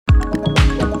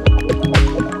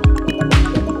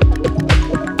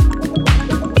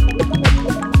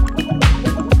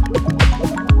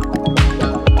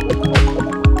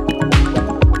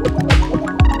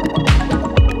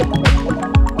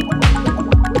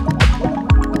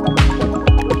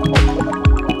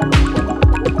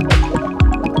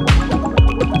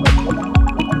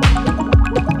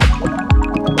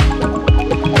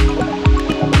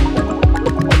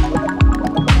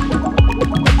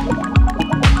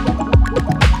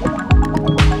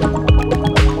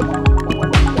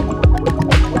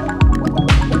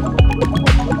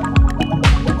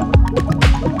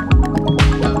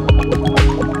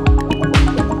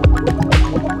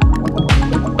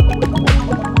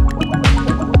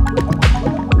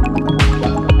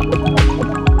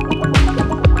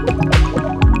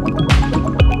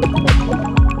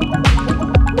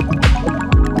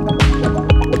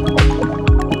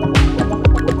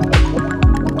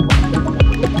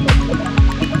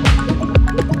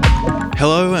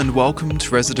Hello and welcome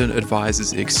to Resident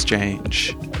Advisors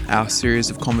Exchange, our series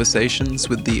of conversations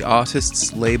with the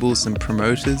artists, labels and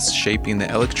promoters shaping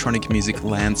the electronic music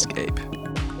landscape.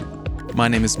 My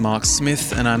name is Mark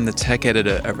Smith and I'm the tech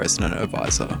editor at Resident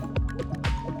Advisor.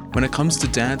 When it comes to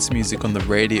dance music on the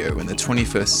radio in the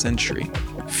 21st century,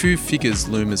 few figures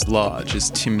loom as large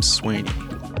as Tim Sweeney.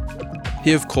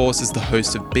 He of course is the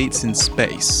host of Beats in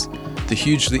Space, the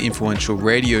hugely influential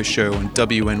radio show on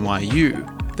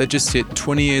WNYU that just hit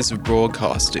 20 years of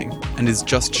broadcasting and is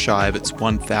just shy of its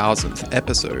 1000th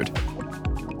episode.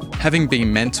 Having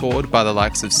been mentored by the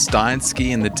likes of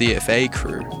Steinsky and the DFA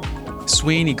crew,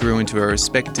 Sweeney grew into a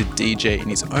respected DJ in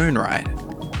his own right.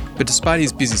 But despite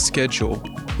his busy schedule,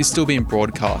 he's still been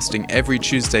broadcasting every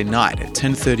Tuesday night at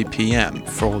 10:30 p.m.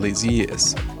 for all these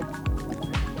years.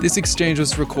 This exchange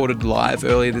was recorded live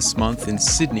earlier this month in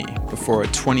Sydney before a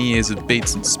 20 years of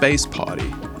Beats in Space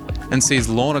party, and sees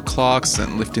Lorna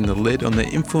Clarkson lifting the lid on the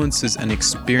influences and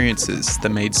experiences that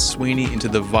made Sweeney into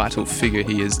the vital figure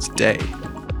he is today.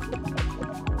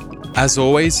 As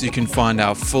always, you can find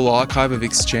our full archive of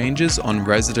exchanges on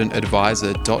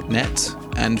residentadvisor.net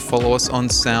and follow us on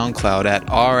SoundCloud at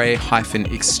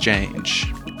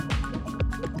ra-exchange.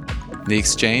 The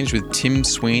exchange with Tim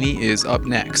Sweeney is up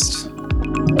next.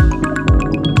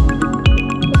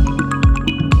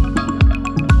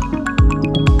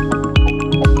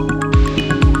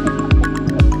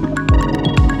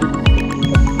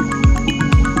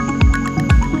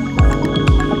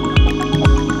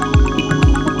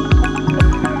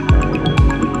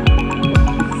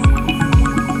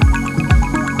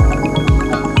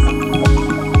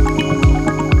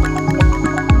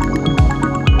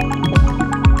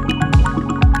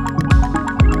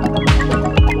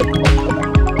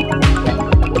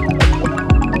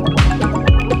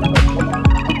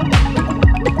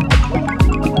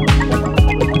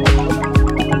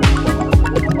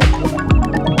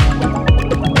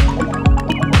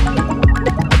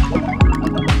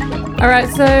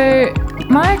 Alright, so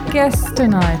my guest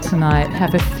and I tonight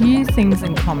have a few things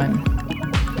in common.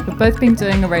 We've both been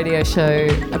doing a radio show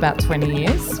about 20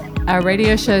 years. Our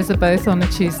radio shows are both on a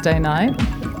Tuesday night.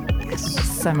 It's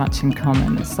just so much in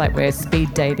common. It's like we're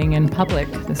speed dating in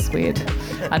public. That's weird.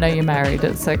 I know you're married,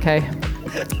 it's okay.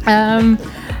 And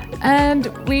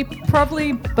we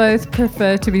probably both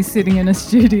prefer to be sitting in a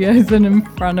studio than in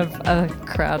front of a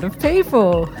crowd of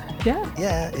people. Yeah?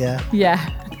 Yeah.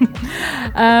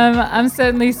 I'm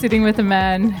certainly sitting with a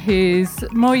man who's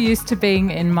more used to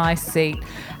being in my seat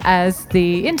as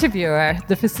the interviewer,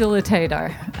 the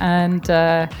facilitator, and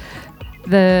the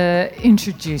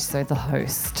introducer, the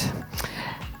host.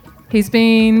 He's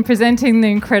been presenting the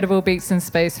incredible Beats in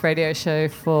Space radio show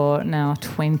for now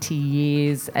 20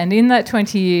 years. And in that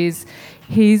 20 years,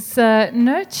 he's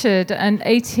nurtured an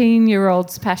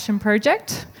 18-year-old's passion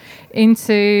project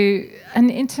into an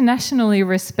internationally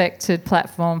respected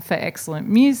platform for excellent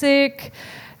music,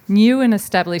 new and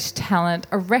established talent,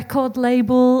 a record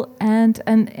label, and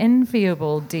an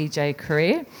enviable DJ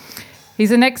career.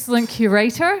 He's an excellent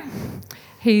curator.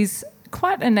 He's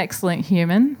quite an excellent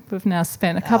human. We've now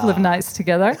spent a couple of nights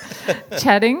together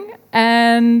chatting,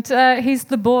 and he's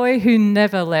the boy who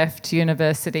never left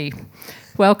university.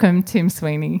 Welcome, Tim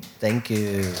Sweeney. Thank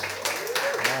you.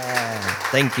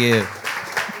 Thank you.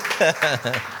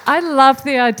 I love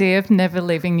the idea of never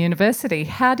leaving university.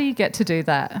 How do you get to do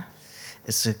that?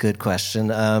 It's a good question.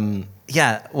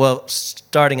 Well,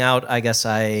 starting out, I guess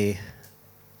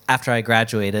after I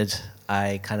graduated,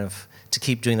 to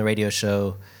keep doing the radio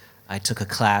show, I took a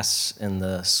class in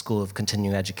the School of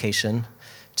Continuing Education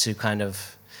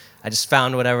I just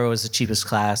found whatever was the cheapest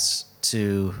class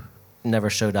to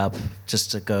never showed up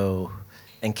just to go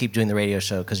and keep doing the radio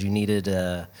show because you needed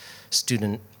a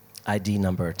student ID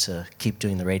number to keep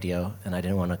doing the radio, and I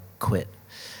didn't want to quit.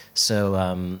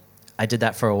 So I did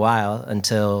that for a while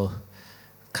until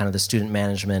kind of the student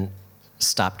management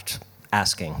stopped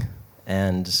asking.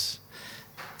 And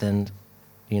then,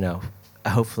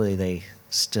 hopefully they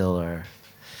still are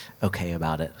okay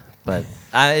about it. But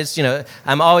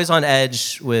I'm always on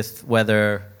edge with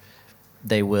whether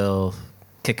they will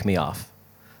kick me off.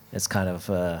 It's kind of...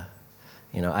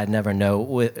 I never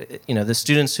know. The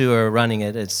students who are running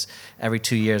it, it's every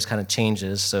 2 years kind of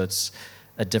changes. So it's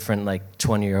a different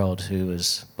 20-year-old who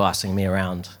is bossing me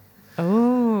around.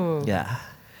 Oh. Yeah.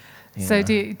 So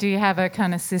do you have a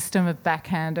kind of system of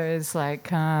backhanders,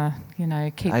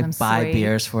 keep them sweet? I buy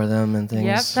beers for them and things.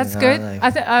 Yep, that's good.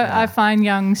 I find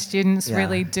young students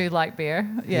really do like beer.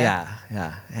 Yeah.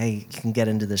 Hey, you can get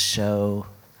into the show.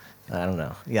 I don't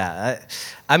know. Yeah.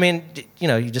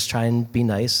 You just try and be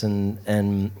nice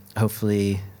and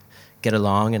hopefully get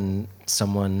along and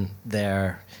someone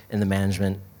there in the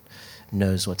management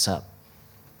knows what's up.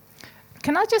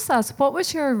 Can I just ask, what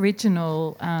was your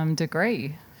original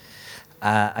degree?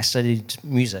 I studied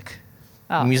music.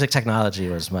 Oh. Music technology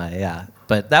was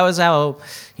but that was how,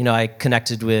 I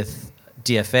connected with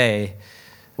DFA.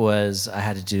 Was I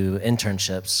had to do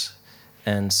internships,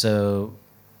 and so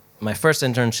my first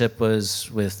internship was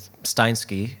with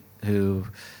Steinsky, who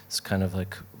is kind of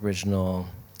like original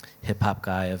hip hop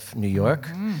guy of New York.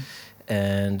 Mm-hmm.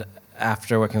 And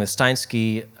after working with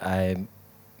Steinsky, I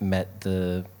met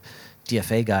the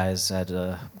DFA guys at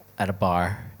a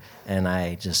bar, and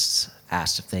I just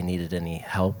asked if they needed any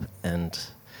help, and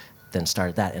then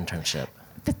started that internship.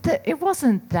 But it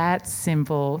wasn't that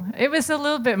simple. It was a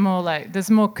little bit more like,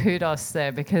 there's more kudos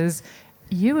there, because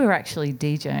you were actually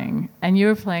DJing and you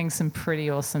were playing some pretty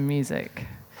awesome music.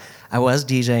 I was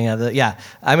DJing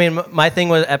I mean, my thing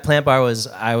was at Plant Bar was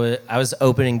I was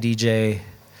opening DJ.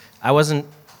 I wasn't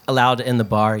allowed in the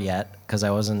bar yet because I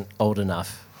wasn't old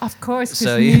enough. Of course,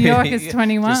 because New York is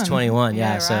 21. Just 21,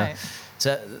 yeah. Right.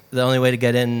 So the only way to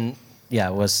get in,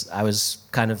 was I was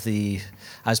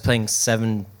playing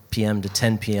 7 p.m. to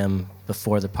 10 p.m.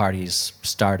 before the parties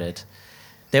started.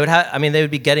 They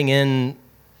would be getting in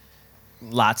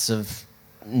lots of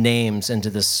names into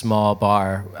this small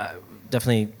bar,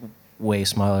 definitely way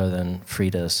smaller than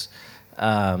Frida's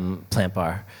Plant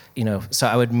Bar. So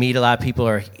I would meet a lot of people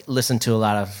or listen to a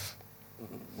lot of,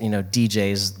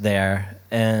 DJs there.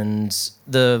 And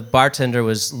the bartender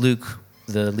was Luke,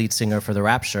 the lead singer for The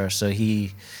Rapture, so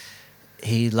he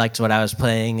liked what I was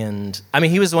playing, and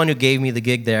he was the one who gave me the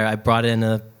gig there. I brought in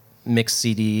a mixed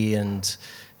CD and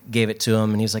gave it to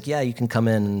him, and he was like, "Yeah, you can come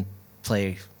in and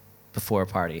play before a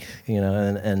party,"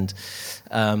 And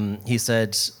he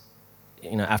said,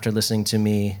 after listening to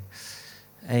me,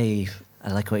 "Hey,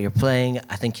 I like what you're playing.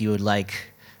 I think you would like,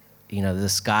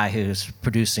 this guy who's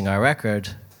producing our record,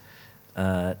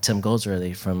 Tim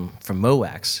Goldsworthy from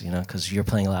Mowax, because you're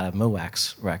playing a lot of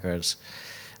Mowax records."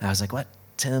 And I was like, "What?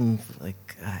 Tim,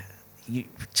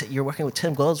 you're working with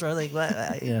Tim Goldsworthy,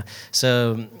 what?"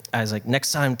 So I was like,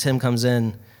 "Next time Tim comes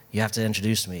in, you have to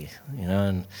introduce me,"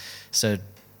 And so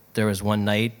there was one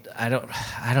night, I don't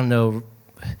know,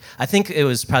 I think it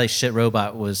was probably Shit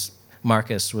Robot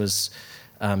Marcus was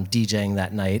DJing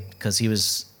that night because he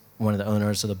was one of the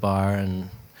owners of the bar and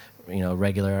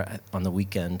regular on the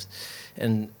weekend,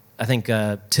 and I think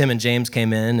Tim and James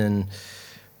came in and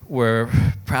were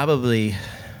probably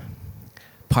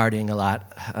partying a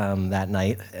lot that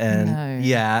night, and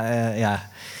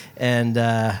and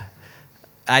I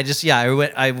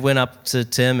went up to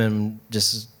Tim and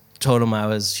just told him I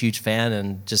was a huge fan,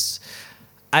 and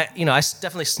I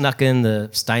definitely snuck in the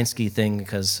Steinsky thing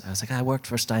because I was like, I worked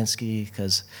for Steinsky,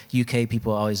 because UK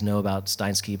people always know about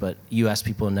Steinsky, but US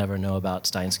people never know about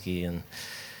Steinsky, and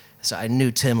so I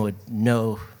knew Tim would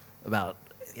know about,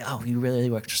 you really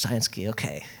worked for Steinsky,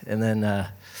 okay, and then.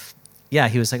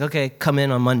 He was like, "Okay, come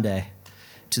in on Monday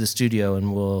to the studio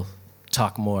and we'll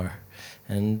talk more."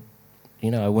 And,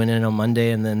 I went in on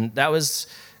Monday, and then that was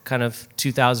kind of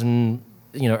 2000,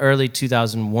 early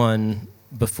 2001,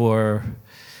 before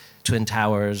Twin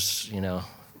Towers,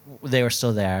 they were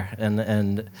still there. And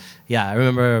I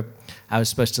remember I was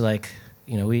supposed to I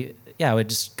would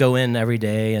just go in every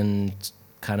day and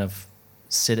kind of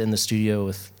sit in the studio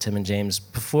with Tim and James.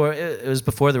 It was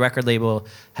before the record label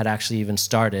had actually even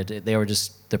started. They were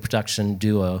just the production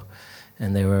duo,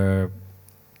 and they were,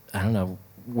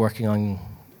 working on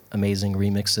amazing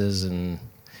remixes, and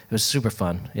it was super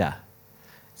fun. Yeah.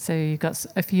 So you got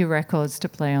a few records to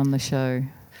play on the show.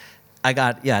 I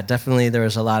got, definitely there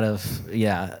was a lot of,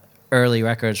 early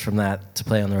records from that to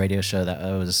play on the radio show.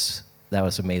 That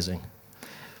was amazing.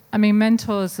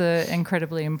 Mentors are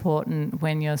incredibly important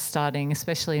when you're starting,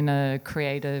 especially in a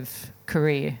creative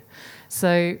career.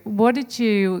 So what did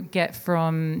you get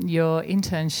from your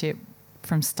internship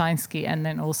from Steinsky and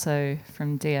then also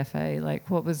from DFA?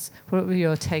 What were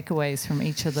your takeaways from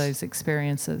each of those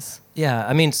experiences?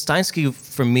 Yeah, Steinsky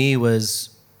for me was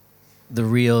the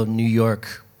real New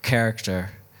York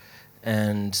character.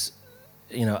 And,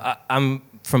 I'm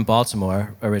from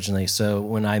Baltimore originally, so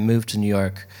when I moved to New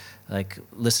York,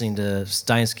 listening to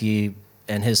Steinsky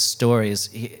and his stories,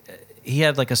 he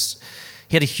had a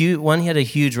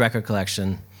huge record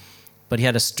collection, but he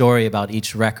had a story about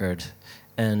each record,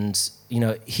 and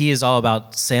he is all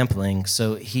about sampling.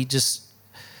 So he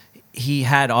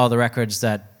had all the records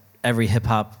that every hip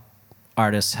hop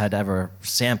artist had ever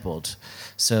sampled.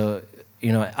 So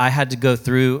I had to go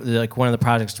through, one of the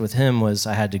projects with him was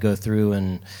I had to go through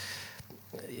and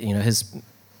his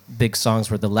big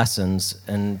songs were the lessons,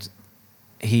 and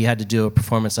he had to do a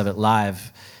performance of it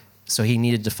live, so he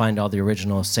needed to find all the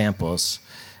original samples.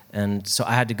 And so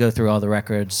I had to go through all the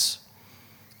records.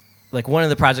 Like, one of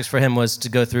the projects for him was to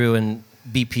go through and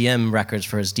BPM records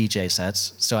for his DJ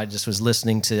sets. So I just was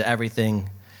listening to everything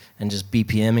and just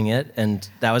BPMing it, and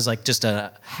that was like just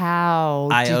a... How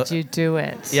did you do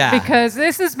it? Yeah. Because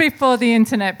this is before the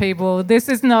internet, people. This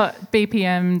is not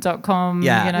bpm.com.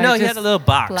 Yeah. You know, no, he had a little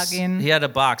box. Plug in. He had a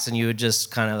box, and you would just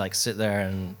kind of like sit there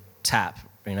and tap,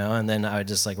 you know, and then I would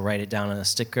just like write it down on a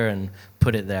sticker and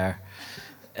put it there.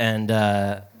 And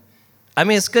I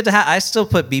mean, it's good to have... I still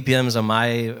put BPMs on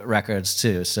my records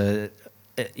too, so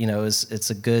you know, it's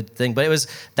a good thing. But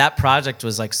that project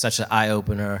was like such an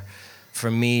eye-opener for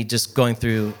me, just going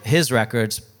through his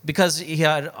records, because he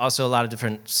had also a lot of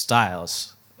different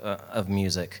styles of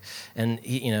music, and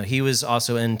he was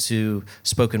also into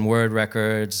spoken word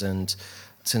records. And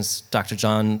since Dr.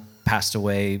 John passed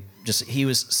away, he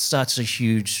was such a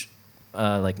huge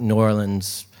like New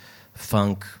Orleans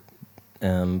funk,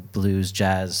 blues,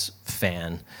 jazz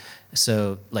fan.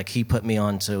 So like he put me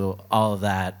onto all of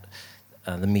that.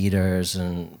 The meters,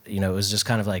 and it was just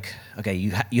kind of like, okay,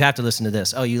 you have to listen to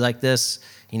this. Oh, you like this?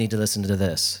 You need to listen to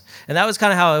this. And that was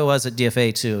kind of how it was at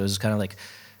DFA too. It was kind of like,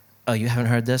 oh, you haven't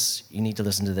heard this? You need to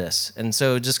listen to this. And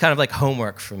so just kind of like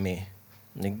homework for me.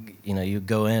 You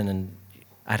go in, and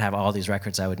I'd have all these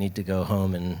records I would need to go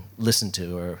home and listen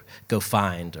to or go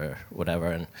find or whatever.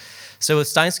 And so with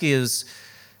Steinsky is,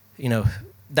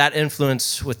 that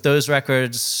influence with those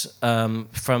records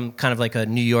from kind of like a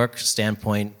New York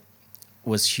standpoint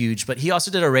was huge. But he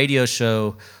also did a radio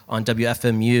show on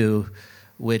WFMU,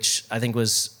 which I think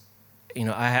was,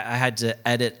 I had to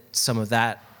edit some of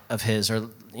that of his, or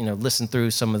listen through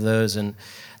some of those, and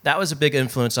that was a big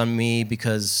influence on me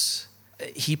because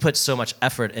he put so much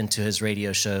effort into his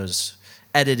radio shows,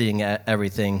 editing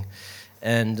everything.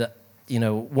 And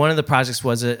one of the projects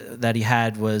that he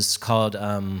had was called,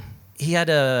 he had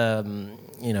a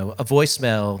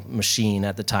voicemail machine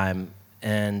at the time,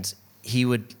 and he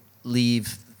would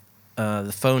leave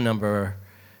the phone number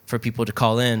for people to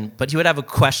call in, but he would have a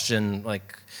question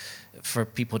like for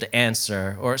people to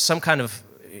answer, or some kind of,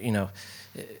 it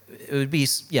would be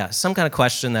some kind of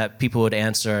question that people would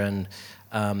answer, and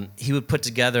he would put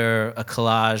together a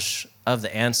collage of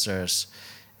the answers.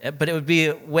 But it would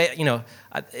be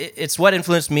it's what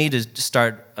influenced me to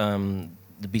start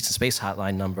the Beats in Space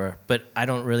hotline number. But I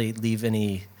don't really leave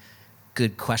any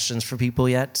good questions for people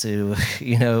yet to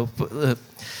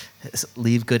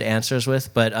leave good answers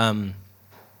with. But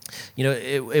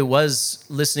it was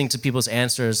listening to people's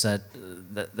answers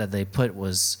that they put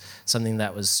was something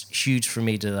that was huge for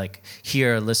me to like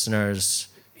hear listeners.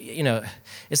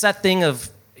 It's that thing of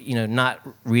not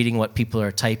reading what people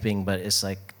are typing, but it's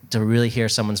like to really hear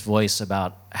someone's voice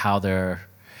about how they're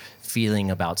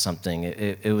feeling about something.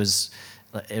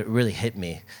 It really hit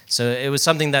me. So it was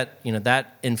something that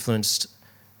that influenced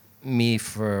me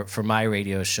for my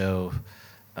radio show.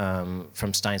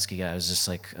 From Steinsky, I was just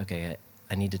like, okay,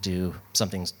 I need to do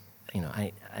something,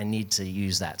 I need to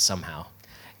use that somehow.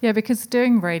 Yeah, because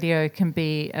doing radio can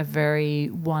be a very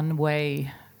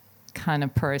one-way kind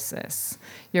of process.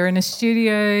 You're in a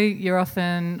studio, you're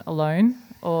often alone,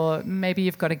 or maybe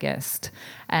you've got a guest,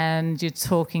 and you're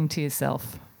talking to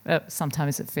yourself.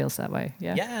 Sometimes it feels that way,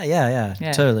 yeah?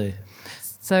 Yeah, totally.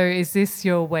 So is this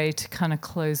your way to kind of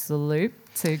close the loop,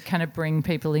 to kind of bring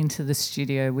people into the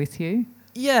studio with you?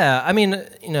 Yeah, I mean,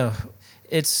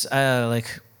 it's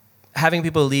like having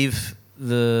people leave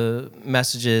the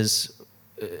messages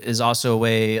is also a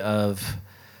way of,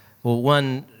 well,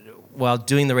 one, while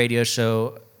doing the radio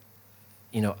show,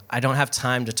 I don't have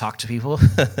time to talk to people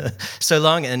so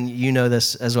long, and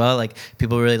this as well. Like,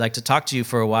 people really like to talk to you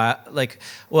for a while. Like,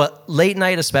 well, late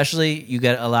night especially, you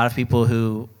get a lot of people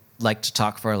who like to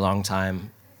talk for a long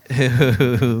time,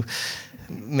 who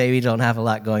maybe don't have a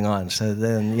lot going on. So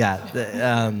then,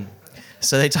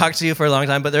 so they talk to you for a long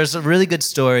time. But there's really good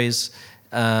stories.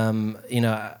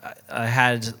 I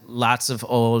had lots of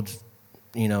old,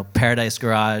 Paradise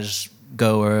Garage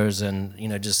goers,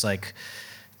 and just like,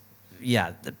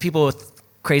 people with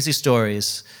crazy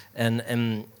stories,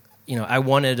 and I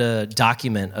wanted a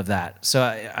document of that. So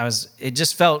it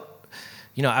just felt,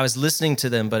 I was listening to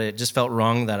them, but it just felt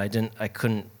wrong that I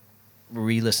couldn't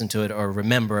re-listen to it or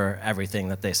remember everything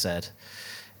that they said.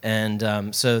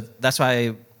 And so that's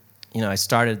why I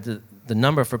started the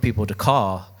number for people to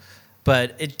call,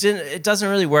 but it doesn't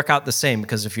really work out the same,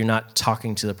 because if you're not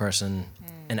talking to the person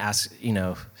and ask,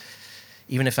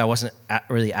 even if I wasn't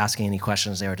really asking any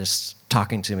questions, they were just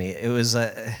talking to me.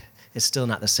 It's still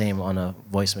not the same on a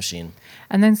voice machine.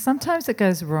 And then sometimes it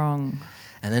goes wrong.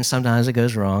 And then sometimes it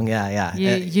goes wrong. Yeah.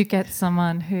 You get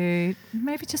someone who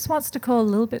maybe just wants to call a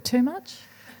little bit too much.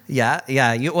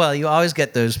 Yeah. You always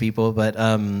get those people, but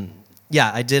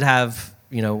I did have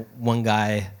one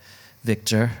guy,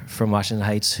 Victor from Washington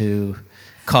Heights, who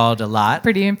called a lot.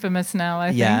 Pretty infamous now, I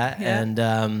think. Yeah,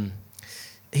 and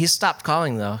he stopped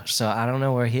calling though, so I don't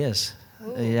know where he is.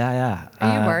 Yeah.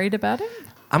 Are you worried about him?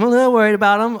 I'm a little worried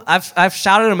about him. I've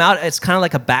shouted him out. It's kind of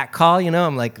like a back call,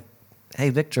 I'm like, hey,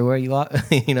 Victor, where you are?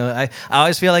 I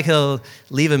always feel like he'll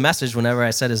leave a message whenever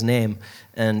I said his name,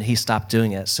 and he stopped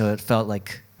doing it. So it felt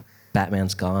like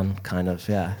Batman's gone, kind of,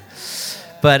 yeah.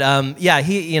 But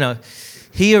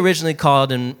he originally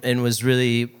called and was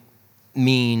really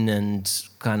mean and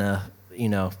kind of,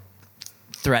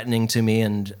 threatening to me,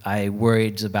 and I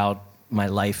worried about my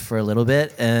life for a little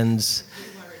bit, and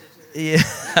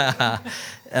yeah.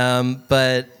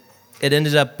 But it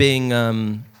ended up being,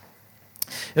 it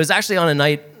was actually on a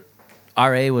night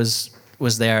RA was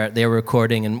there, they were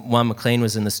recording, and Juan MacLean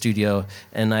was in the studio,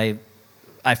 and I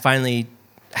finally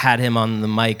had him on the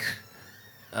mic,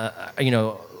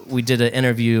 we did an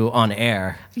interview on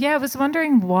air. Yeah, I was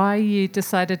wondering why you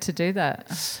decided to do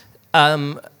that.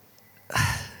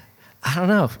 I don't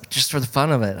know, just for the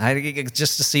fun of it.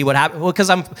 Just to see what happened. Well, because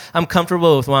I'm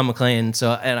comfortable with Juan MacLean,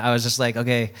 and I was just like,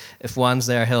 okay, if Juan's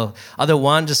there, although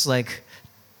Juan just like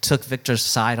took Victor's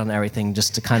side on everything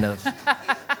just to kind of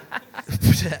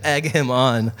to egg him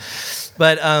on.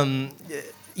 But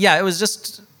it was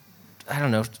just, I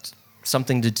don't know,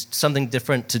 something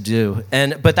different to do,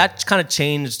 but that kind of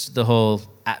changed the whole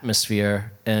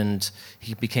atmosphere, and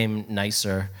he became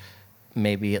nicer,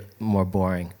 maybe more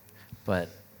boring, but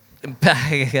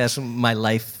I guess my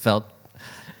life felt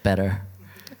better.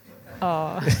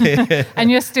 Oh,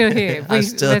 and you're still here. We're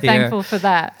thankful for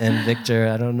that. And Victor,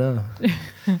 I don't know.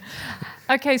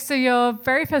 Okay, so your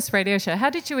very first radio show, how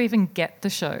did you even get the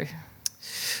show?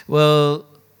 Well,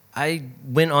 I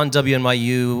went on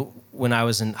WNYU when I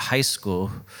was in high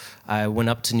school. I went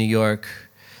up to New York,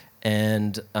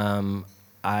 and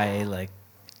I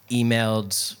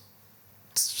emailed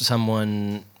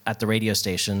someone at the radio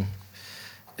station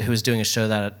who was doing a show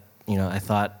that I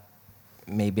thought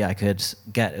maybe I could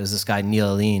get. It was this guy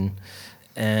Neil Aline,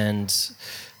 and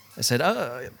I said,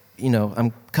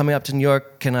 I'm coming up to New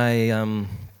York. Can I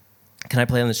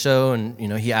play on the show? And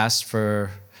he asked for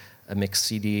a mixed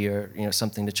CD or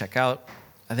something to check out.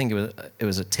 I think it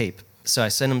was a tape. So I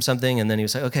sent him something, and then he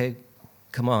was like, okay,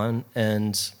 come on.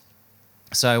 And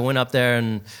so I went up there,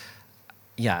 and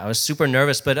I was super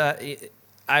nervous, but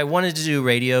I wanted to do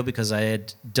radio because I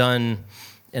had done.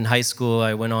 In high school,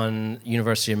 I went on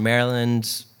University of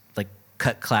Maryland,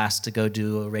 cut class to go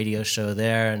do a radio show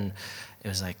there, and it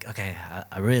was like, okay,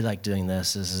 I really like doing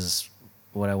this. This is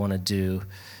what I want to do,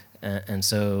 and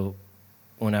so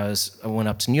when I went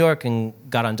up to New York and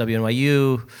got on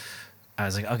WNYU, I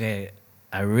was like, okay,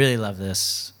 I really love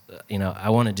this. I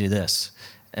want to do this,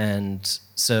 and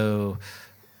so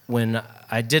when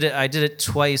I did it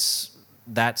twice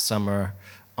that summer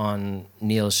on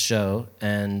Neil's show,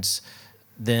 and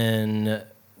then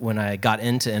when I got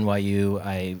into NYU,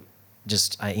 I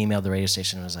emailed the radio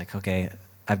station and was like, okay,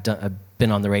 I've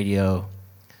been on the radio,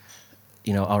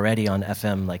 already on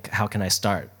FM. How can I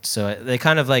start? So they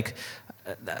kind of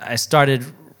I started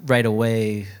right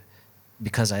away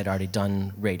because I had already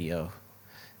done radio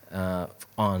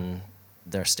on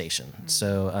their station. Mm-hmm.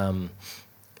 So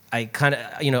I kind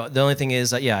of, the only thing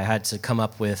is that I had to come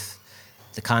up with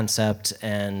the concept,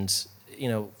 and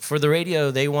for the radio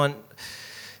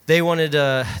they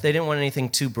didn't want anything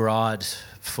too broad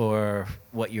for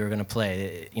what you were going to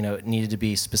play. It needed to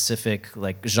be specific,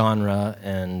 genre,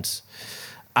 and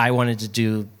I wanted to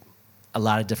do a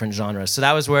lot of different genres. So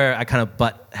that was where I kind of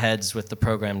butt heads with the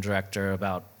program director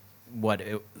about what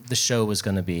the show was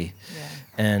going to be. Yeah.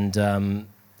 And,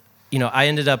 I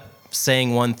ended up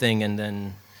saying one thing and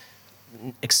then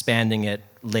expanding it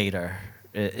later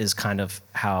is kind of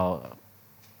how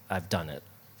I've done it.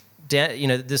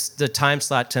 The time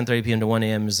slot 10:30 p.m. to 1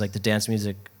 a.m. is the dance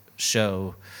music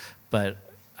show, but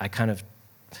I kind of,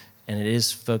 and it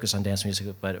is focused on dance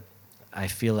music, but I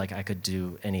feel like I could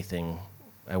do anything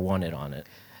I wanted on it.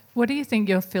 What do you think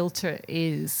your filter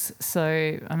is?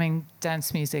 So,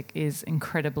 dance music is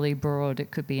incredibly broad.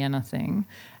 It could be anything,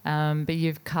 but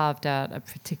you've carved out a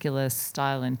particular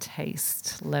style and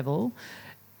taste level.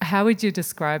 How would you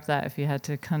describe that if you had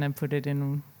to kind of put it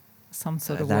in some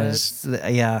sort of words?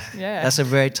 That's a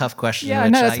very tough question. Yeah, I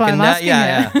know, that's why I'm asking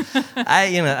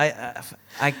you.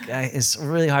 It's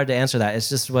really hard to answer that. It's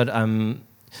just what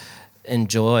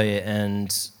enjoy,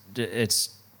 and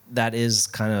that is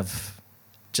kind of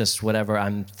just whatever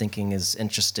I'm thinking is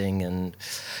interesting. And,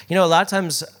 a lot of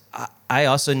times I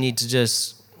also need to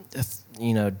just,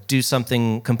 do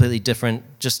something completely different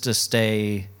just to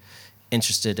stay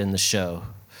interested in the show,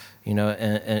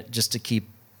 and just to keep,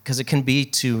 because it can be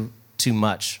too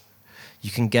much. You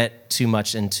can get too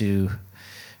much into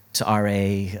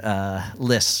RA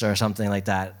lists or something like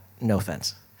that. No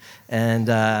offense. And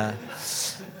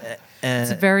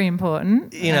it's very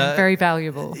important, very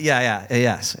valuable.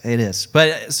 Yes, it is.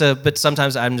 But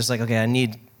sometimes I'm just like, okay,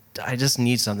 I just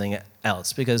need something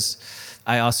else, because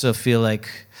I also feel like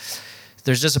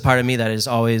there's just a part of me that is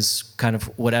always kind of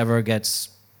whatever gets,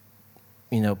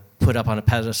 put up on a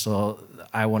pedestal.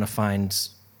 I want to find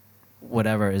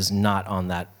whatever is not on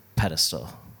that pedestal.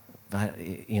 But,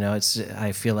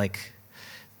 I feel like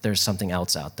there's something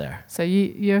else out there. So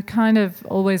you're kind of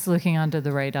always looking under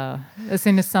the radar. As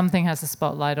soon as something has a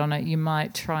spotlight on it, you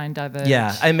might try and diverge.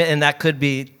 Yeah, and that could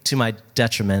be to my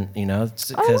detriment, I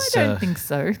don't think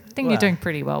so. I think you're doing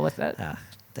pretty well with it.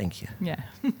 Thank you. Yeah.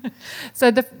 So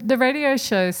the radio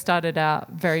show started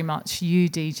out very much you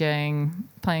DJing,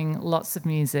 playing lots of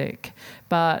music,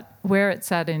 but where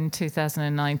it's at in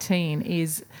 2019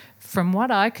 is, from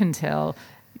what I can tell,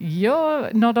 you're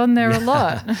not on there a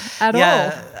lot at all.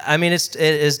 Yeah, I mean, it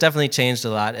has definitely changed a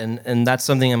lot, and that's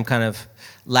something I'm kind of,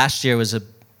 last year was a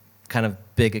kind of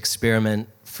big experiment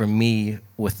for me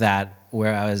with that,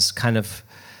 where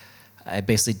I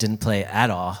basically didn't play at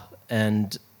all,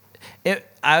 and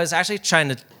I was actually trying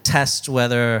to test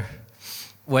whether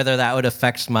that would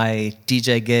affect my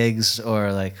DJ gigs,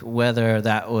 or like whether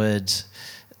that would,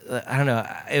 I don't know.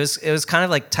 It was kind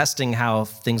of like testing how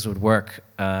things would work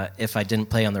if I didn't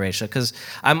play on the radio show, because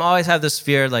I'm always have this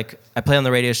fear, like I play on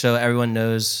the radio show, everyone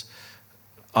knows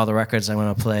all the records I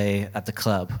want to play at the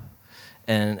club,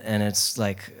 and it's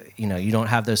like, you don't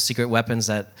have those secret weapons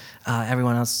that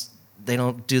everyone else, they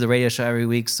don't do the radio show every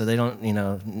week, so they don't,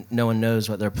 no one knows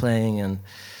what they're playing. And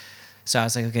so I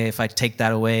was like, okay, if I take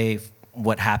that away,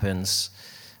 what happens?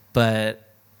 But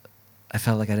I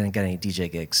felt like I didn't get any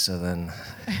DJ gigs, so then,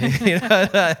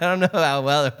 I don't know how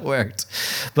well it worked.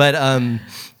 But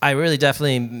I really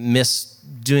definitely miss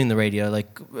doing the radio,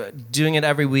 like doing it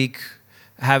every week,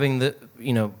 having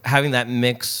that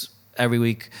mix every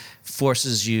week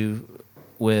forces you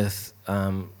with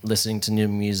listening to new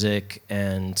music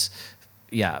and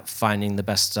finding the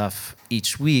best stuff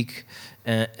each week.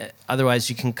 Otherwise,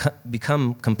 you can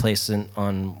become complacent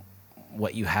on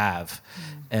what you have.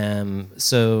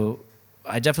 So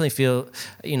I definitely feel,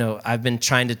 I've been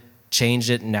trying to change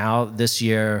it now this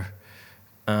year,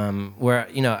 where,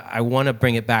 I want to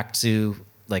bring it back to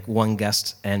like one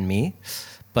guest and me,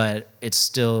 but it's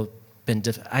still been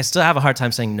I still have a hard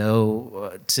time saying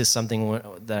no to something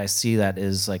that I see that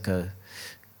is like a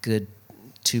good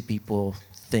two people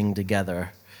thing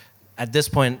together. At this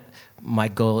point, my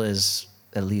goal is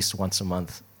at least once a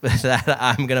month that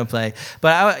I'm gonna play.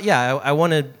 But I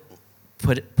want to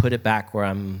put it back where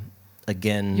I'm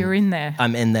again. You're in there.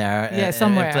 I'm in there. Yeah,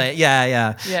 somewhere. And play.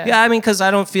 Yeah. I mean, because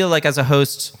I don't feel like as a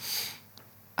host,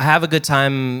 I have a good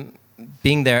time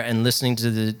being there and listening to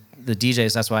the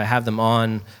DJs. That's why I have them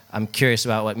on. I'm curious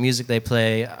about what music they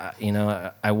play.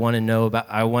 I want to know about.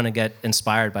 I want to get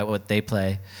inspired by what they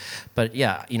play. But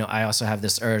I also have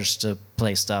this urge to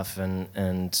play stuff,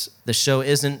 and the show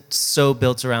isn't so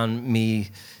built around me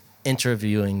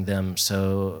interviewing them.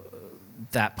 So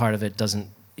that part of it doesn't.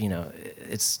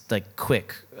 It's like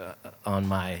quick on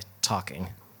my talking.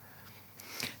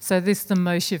 So this is the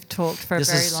most you've talked for a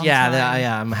very long time.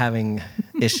 Yeah, I'm having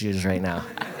issues right now.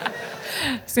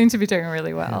 Seem to be doing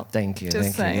really well. Thank you.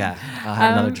 Just saying. Yeah, I'll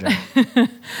have another drink.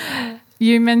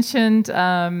 You mentioned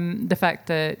the fact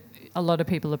that a lot of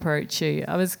people approach you.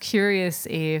 I was curious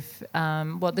if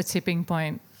what the tipping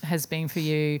point has been for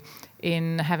you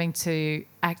in having to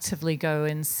actively go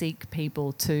and seek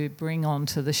people to bring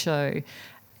onto the show.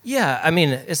 Yeah, I mean,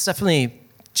 it's definitely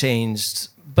changed,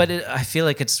 but I feel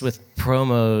like it's with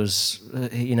promos.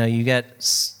 You get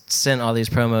sent all these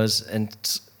promos, and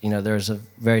there's a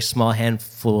very small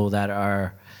handful that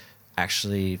are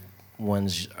actually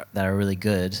ones that are really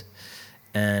good,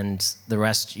 and the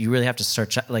rest you really have to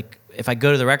search out. Like if I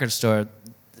go to the record store,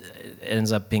 it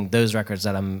ends up being those records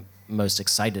that I'm most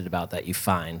excited about that you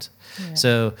find. Yeah.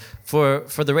 So for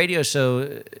the radio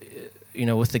show,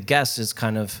 with the guests, it's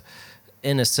kind of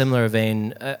in a similar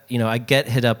vein. I get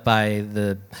hit up by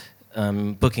the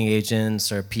booking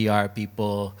agents or PR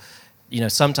people.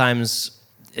 Sometimes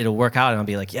it'll work out and I'll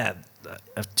be like, yeah,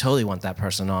 I totally want that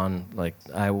person on. Like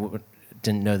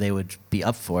didn't know they would be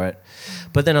up for it.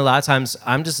 But then a lot of times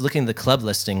I'm just looking at the club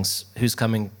listings, who's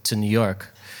coming to New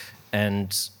York,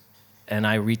 and and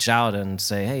I reach out and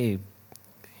say, hey,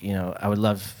 I would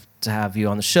love to have you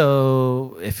on the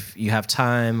show if you have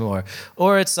time, or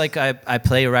it's like I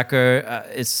play a record,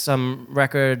 it's some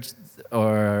record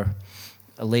or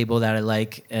a label that I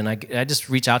like, and I just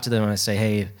reach out to them and I say,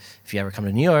 hey, if you ever come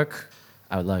to New York,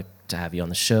 I would like to have you on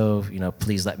the show,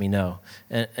 please let me know.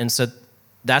 And so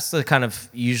that's the kind of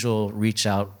usual reach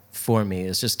out for me,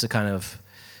 is just to kind of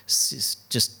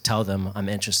just tell them I'm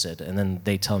interested, and then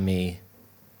they tell me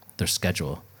their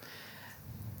schedule.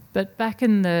 But back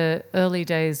in the early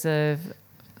days of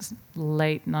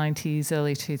late 90s,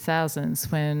 early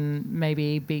 2000s, when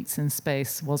maybe Beats in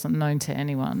Space wasn't known to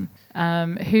anyone,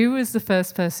 who was the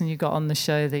first person you got on the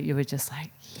show that you were just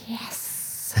like,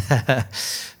 yes?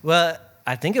 Well,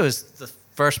 I think it was the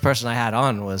first person I had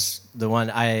on was the one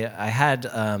I had.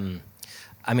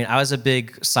 I was a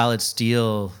big Solid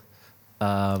Steel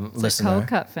listener. Cold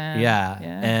Cut fan. Yeah.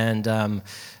 And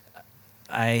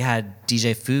I had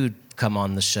DJ Food come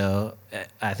on the show,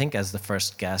 I think as the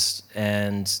first guest.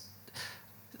 And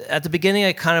at the beginning,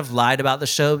 I kind of lied about the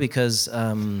show because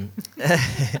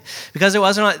because it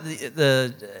wasn't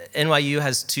the NYU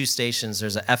has two stations.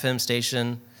 There's an FM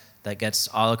station that gets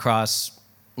all across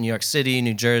New York City,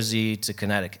 New Jersey to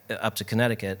Connecticut, up to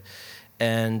Connecticut,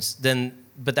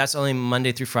 but that's only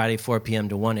Monday through Friday, 4 p.m.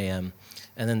 to 1 a.m.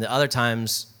 And then the other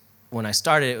times when I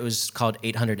started, it was called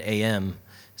 800 AM.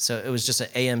 So it was just an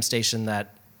AM station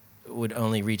that would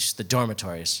only reach the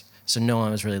dormitories. So no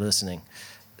one was really listening.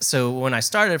 So when I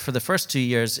started, for the first 2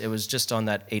 years, it was just on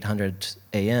that 800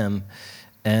 AM.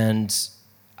 And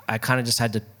I kind of just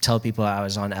had to tell people I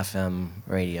was on FM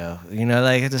radio.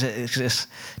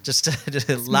 Just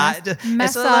to lie.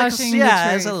 Massaging the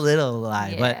truth. It's a little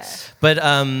lie. Yeah.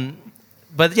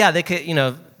 But yeah, they could,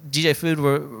 DJ Food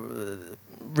were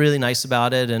really nice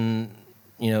about it, and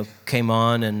came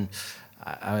on, and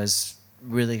I was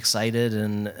really excited,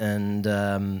 and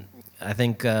I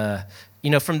think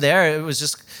from there it was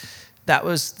just, that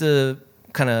was the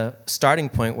kind of starting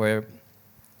point where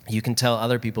you can tell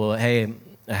other people, hey,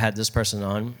 I had this person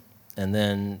on, and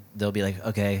then they'll be like,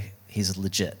 okay, he's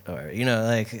legit, or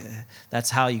that's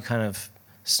how you kind of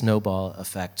snowball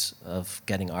effect of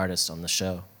getting artists on the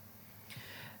show.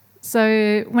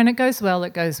 So when it goes well,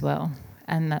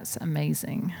 and that's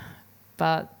amazing.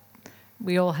 But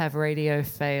we all have radio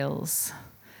fails.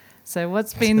 So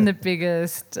what's been the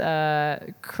biggest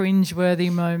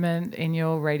cringeworthy moment in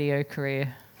your radio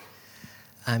career?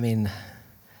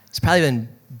 It's probably been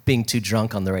being too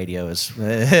drunk on the radio. It's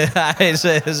really...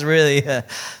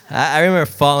 I remember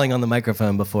falling on the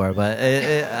microphone before, but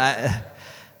I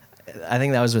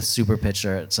think that was with Super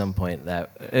Pitcher at some point.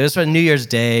 That it was for New Year's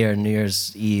Day or New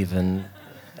Year's Eve, and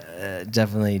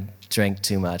definitely drank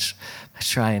too much. I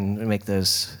try and make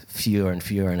those fewer and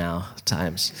fewer now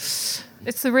times.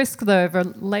 It's the risk, though, of a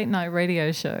late night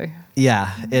radio show.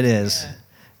 Yeah, it is. Yeah.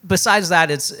 Besides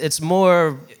that, it's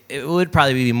more. It would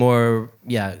probably be more,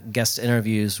 guest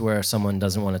interviews where someone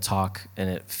doesn't want to talk and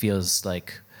it feels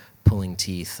like pulling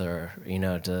teeth, or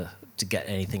to get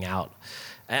anything out.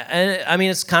 And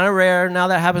it's kind of rare now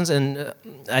that happens, and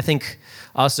I think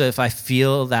also if I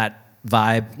feel that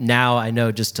vibe now, I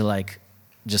know just to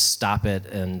just stop it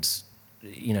and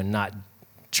not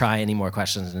try any more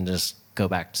questions and just go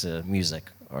back to music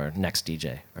or next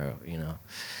DJ, or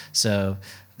so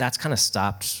that's kind of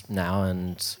stopped now.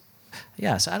 And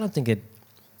so I don't think it.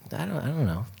 I don't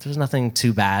know. There's nothing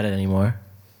too bad anymore.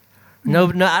 No,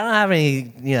 I don't have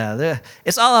any.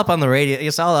 It's all up on the radio.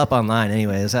 It's all up online,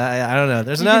 anyways. I don't know.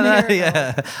 There's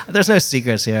there's no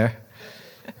secrets here.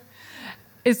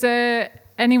 Is there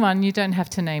anyone, you don't have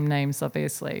to name names,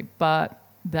 obviously, but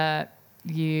that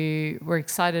you were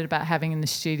excited about having in the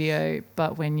studio,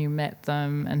 but when you met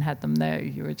them and had them there,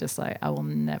 you were just like, I will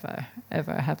never,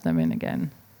 ever have them in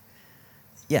again?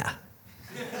 Yeah.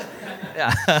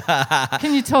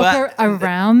 Can you talk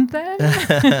around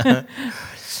them?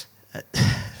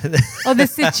 Or the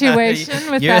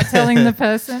situation without telling the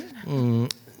person?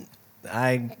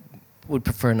 I would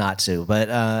prefer not to, but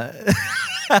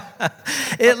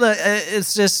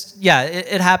it's just,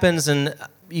 it happens, and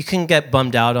you can get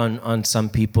bummed out on some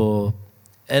people,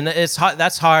 and it's hard.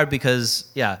 That's hard because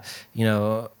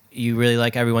you really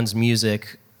like everyone's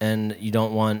music, and you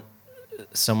don't want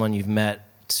someone you've met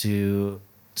to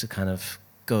kind of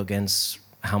go against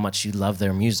how much you love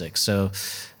their music. So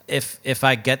if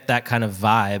I get that kind of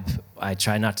vibe, I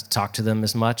try not to talk to them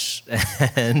as much,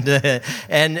 and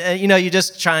you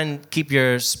just try and keep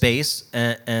your space,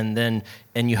 and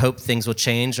you hope things will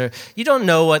change, or you don't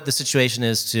know what the situation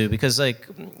is too, because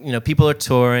people are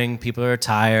touring, people are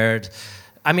tired.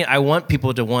 I want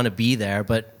people to want to be there,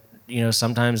 but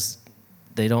sometimes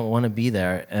they don't want to be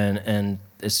there, and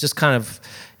it's just kind of,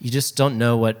 you just don't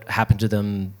know what happened to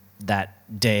them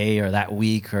that day or that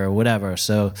week or whatever.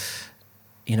 So,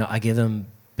 I give them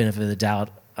benefit of the doubt.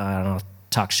 I don't know,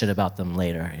 talk shit about them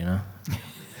later,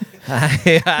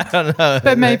 I don't know.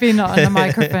 But maybe not on the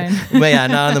microphone. But yeah,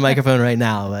 not on the microphone right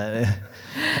now, but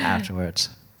afterwards.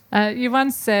 You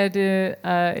once said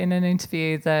in an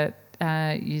interview that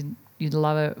you'd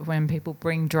love it when people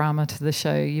bring drama to the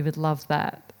show. You would love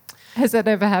that. Has that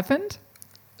ever happened?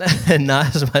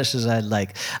 Not as much as I'd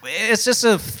like. It's just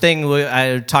a thing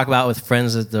I talk about with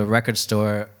friends at the record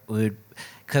store.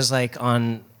 Because like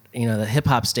on the hip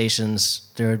hop stations,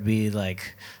 there would be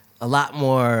like a lot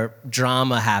more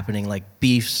drama happening, like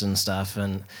beefs and stuff.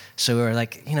 And so we were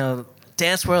like,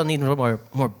 dance world needs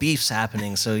more beefs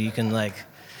happening, so you can like,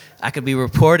 I could be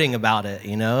reporting about it,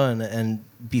 and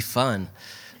be fun.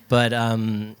 But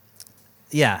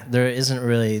yeah, there isn't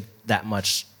really that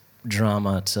much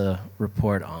drama to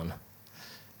report on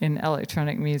in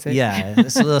electronic music. Yeah,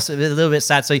 it's a little bit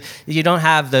sad. So you don't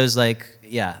have those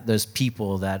those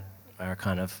people that are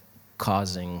kind of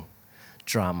causing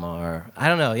drama, or I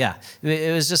don't know. Yeah,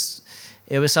 it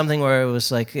was something where it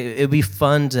was like it'd be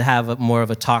fun to have more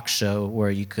of a talk show where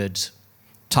you could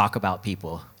talk about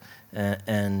people,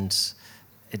 and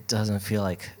it doesn't feel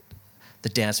like the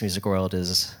dance music world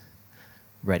is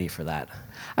ready for that.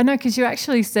 I know, because you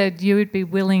actually said you would be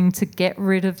willing to get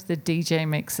rid of the DJ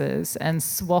mixes and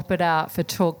swap it out for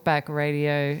talkback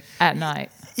radio at night.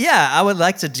 Yeah, I would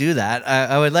like to do that.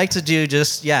 I would like to do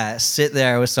sit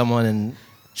there with someone and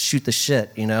shoot the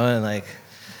shit, and like,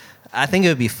 I think it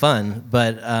would be fun.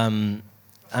 But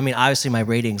obviously my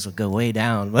ratings would go way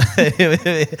down, but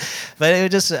it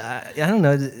would just, I don't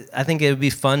know. I think it would be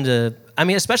fun to,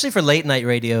 especially for late night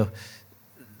radio,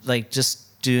 like just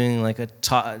doing like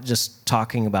just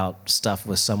talking about stuff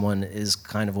with someone is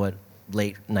kind of what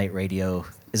late night radio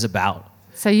is about.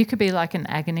 So you could be like an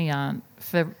agony aunt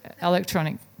for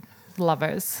electronic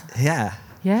lovers. Yeah.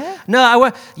 Yeah?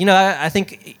 No, I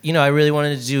think, I really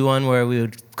wanted to do one where we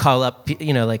would call up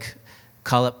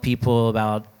people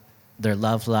about their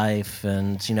love life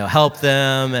and, help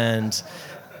them. And,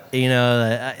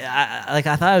 I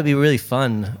thought it would be really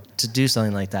fun to do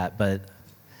something like that, but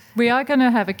we are going to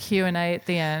have a Q&A at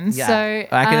the end. Yeah. So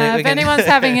if anyone's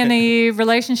having any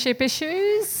relationship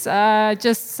issues,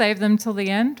 just save them till the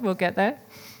end. We'll get there.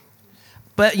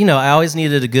 But, I always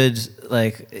needed a good,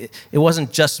 it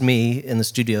wasn't just me in the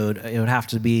studio. It would have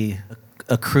to be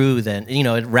a crew then,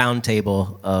 a round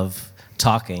table of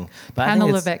talking. But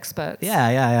panel of experts.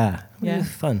 Yeah. It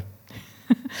fun.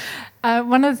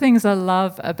 One of the things I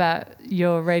love about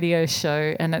your radio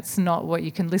show, and it's not what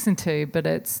you can listen to, but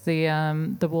it's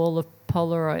the wall of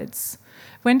Polaroids.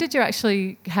 When did you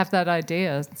actually have that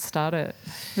idea start it?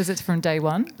 Was it from day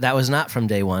one? That was not from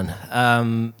day one.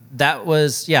 That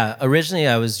was, originally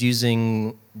I was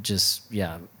using just,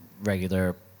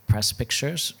 regular press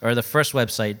pictures. Or the first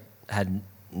website had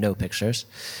no pictures.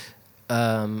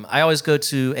 I always go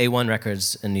to A1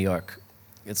 Records in New York.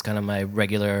 It's kind of my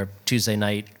regular Tuesday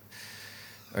night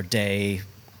or day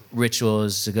ritual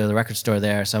is to go to the record store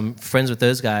there. So I'm friends with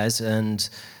those guys, and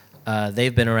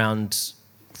they've been around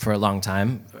for a long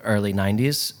time, early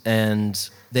 90s, and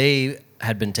they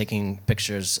had been taking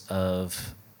pictures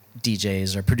of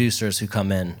DJs or producers who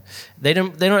come in.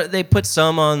 They put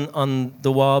some on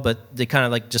the wall, but they kind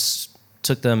of like just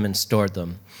took them and stored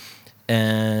them.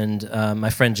 And my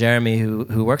friend Jeremy,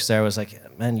 who works there, was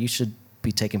like, man, you should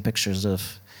be taking pictures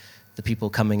of the people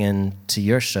coming in to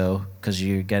your show because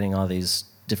you're getting all these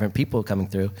different people coming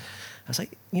through. I was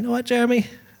like, you know what, Jeremy?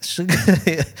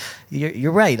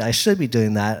 You're right. I should be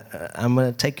doing that. I'm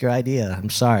going to take your idea. I'm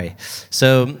sorry.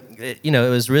 So, it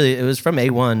was from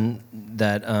A1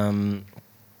 that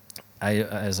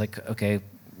I was like, okay,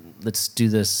 let's do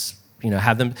this.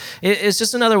 Have them. It's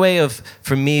just another way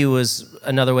for me was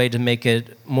another way to make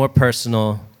it more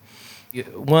personal.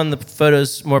 One, the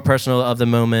photos more personal of the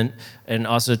moment, and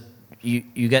also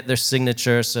you get their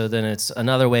signature. So then it's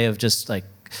another way of just like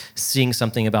seeing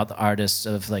something about the artist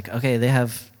of like, okay, they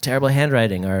have terrible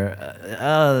handwriting,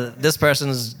 or this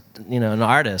person's an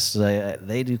artist.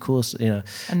 They do cool,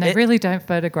 And they really don't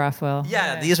photograph well.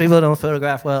 Yeah, these people don't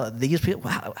photograph well. These people,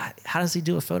 how does he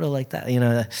do a photo like that?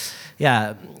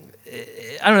 Yeah.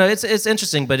 I don't know. It's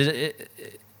interesting, but it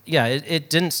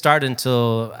didn't start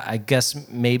until I guess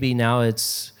maybe now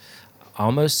it's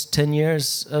almost 10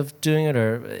 years of doing it,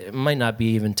 or it might not be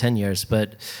even 10 years,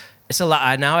 but it's a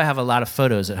lot. Now I have a lot of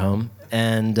photos at home,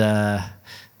 and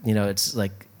it's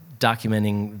like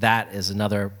documenting that is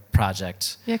another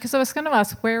project. Yeah, because I was going to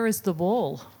ask, where is the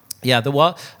wall? Yeah, the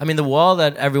wall. I mean, the wall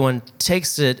that everyone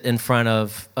takes it in front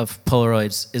of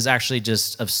Polaroids is actually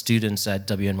just of students at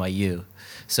WNYU.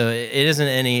 So it isn't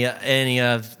any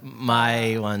of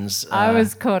my ones. I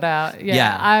was caught out.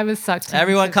 Yeah, I was sucked in.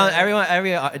 Every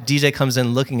DJ comes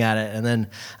in looking at it, and then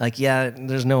like, yeah,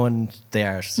 there's no one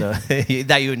there, so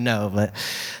that you would know. But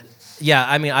yeah,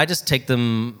 I mean, I just take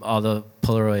all the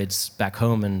Polaroids back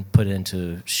home and put it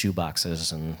into shoe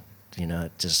boxes, and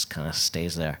it just kind of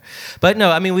stays there. But no,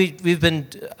 I mean,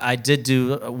 I did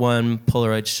do one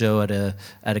Polaroid show at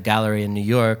a gallery in New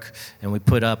York, and we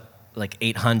put up like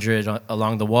 800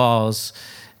 along the walls.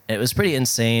 It was pretty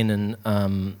insane,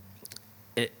 and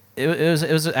it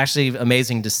was actually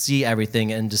amazing to see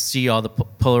everything and to see all the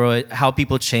Polaroid, how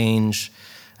people change.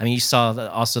 I mean, you saw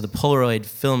also the Polaroid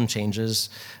film changes,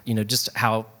 just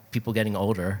how people getting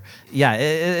older. Yeah,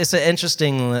 it's an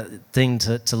interesting thing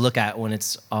to look at when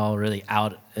it's all really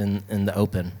out in the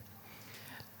open.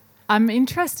 I'm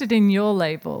interested in your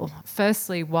label.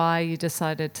 Firstly, why you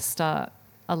decided to start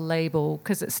a label,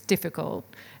 because it's difficult.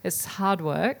 It's hard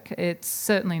work. It's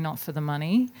certainly not for the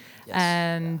money. Yes.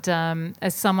 And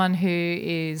as someone who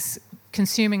is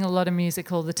consuming a lot of music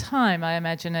all the time, I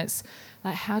imagine it's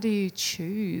like, how do you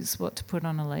choose what to put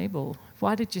on a label?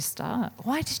 Why did you start?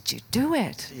 Why did you do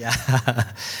it? Yeah.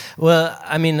 Well,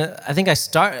 I mean, I think I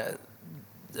started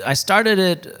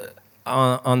it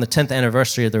on the 10th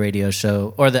anniversary of the radio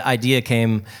show, or the idea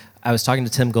came. I was talking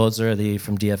to Tim Goldsworthy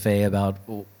from DFA about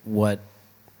what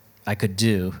I could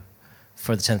do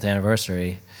for the 10th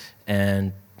anniversary,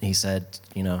 and he said,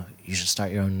 you should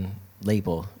start your own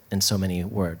label, in so many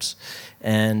words.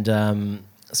 And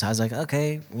so I was like,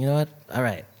 okay, you know what? All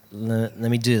right, let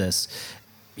me do this.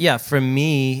 Yeah, for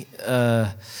me,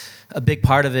 a big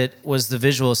part of it was the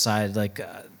visual side. Like,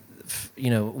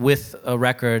 with a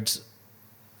record,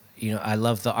 I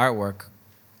love the artwork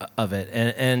of it.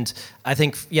 And I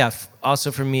think,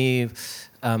 also for me,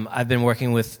 I've been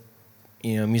working with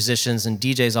musicians and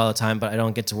DJs all the time, but I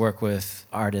don't get to work with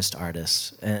artists.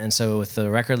 And so with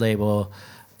the record label,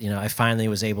 I finally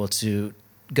was able to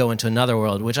go into another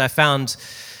world, which I found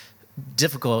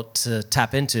difficult to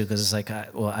tap into, because it's like,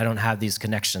 I don't have these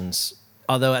connections.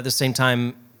 Although at the same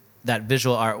time, that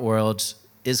visual art world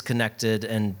is connected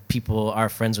and people are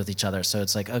friends with each other. So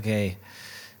it's like, okay,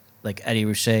 like Eddie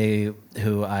Rouchet,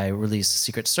 who I released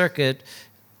Secret Circuit,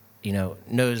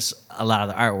 knows a lot of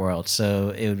the art world. So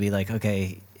it would be like,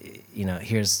 okay,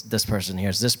 here's this person.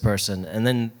 And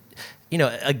then,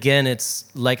 again, it's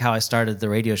like how I started the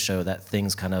radio show, that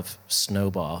things kind of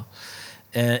snowball.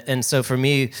 And so for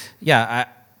me,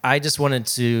 I just wanted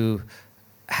to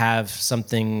have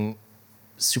something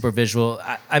super visual.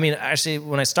 I mean, actually,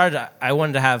 when I started, I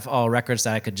wanted to have all records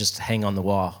that I could just hang on the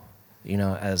wall,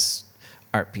 as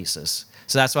art pieces.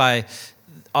 So that's why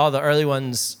all the early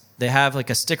ones, they have like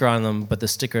a sticker on them, but the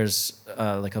sticker's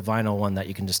like a vinyl one that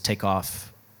you can just take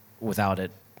off without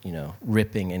it,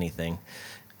 ripping anything.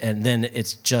 And then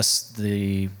it's just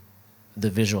the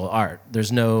visual art.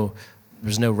 There's no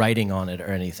writing on it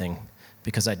or anything,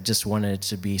 because I just wanted it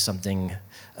to be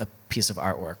a piece of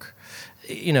artwork.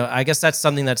 I guess that's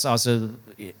something that's also,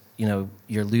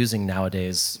 you're losing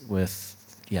nowadays with,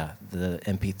 the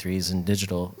MP3s and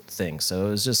digital things. So it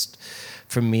was just,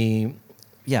 for me,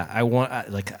 I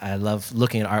love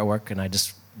looking at artwork, and I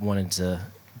just wanted to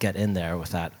get in there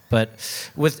with that. But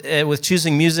with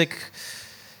choosing music,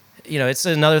 it's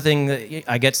another thing that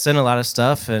I get sent a lot of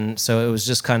stuff, and so it was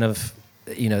just kind of,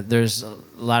 there's a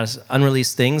lot of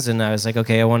unreleased things, and I was like,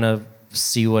 okay, I want to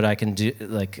see what I can do.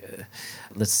 Like,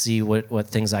 let's see what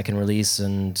things I can release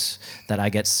and that I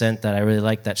get sent that I really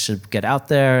like, that should get out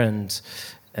there,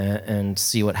 and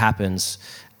see what happens.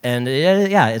 And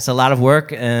it's a lot of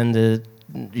work, and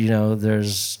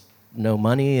there's no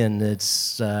money, and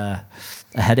it's a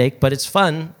headache, but it's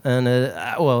fun, and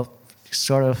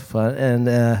sort of fun,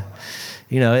 and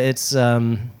it's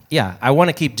I want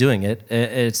to keep doing it.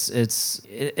 It's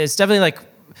definitely like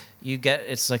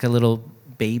it's like a little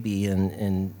baby,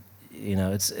 and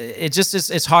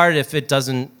it's hard if it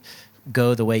doesn't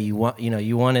go the way you want.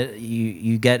 You want it.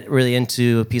 You get really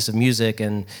into a piece of music,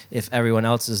 and if everyone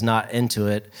else is not into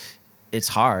it, it's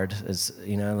hard.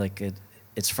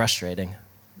 It's frustrating.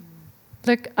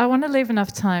 Look, I want to leave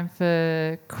enough time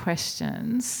for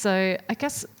questions. So I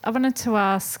guess I wanted to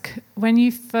ask, when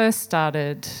you first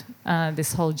started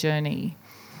this whole journey,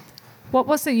 what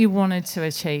was it you wanted to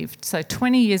achieve? So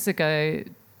 20 years ago,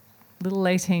 little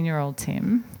 18-year-old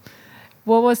Tim,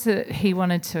 what was it he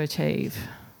wanted to achieve?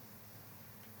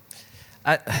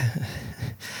 I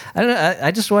don't know. I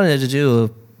just wanted to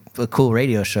do a cool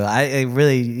radio show. I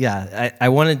really, I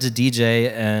wanted to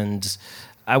DJ, and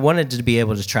I wanted to be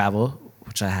able to travel,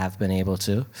 which I have been able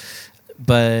to,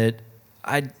 but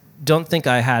I don't think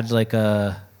I had like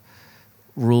a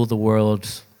rule the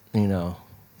world,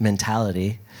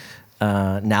 mentality.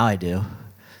 Now I do.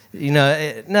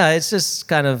 It's just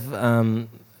kind of,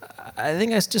 I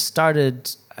think I just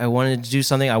started, I wanted to do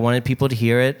something, I wanted people to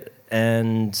hear it,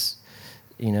 and,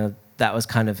 that was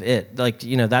kind of it. Like,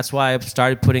 that's why I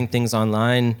started putting things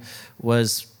online,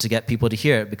 was to get people to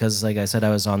hear it, because like I said,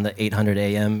 I was on the 800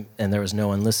 AM and there was no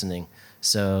one listening.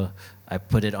 So I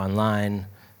put it online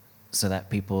so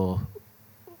that people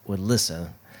would listen.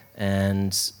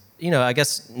 And, I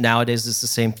guess nowadays it's the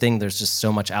same thing. There's just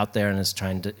so much out there,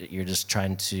 and you're just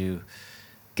trying to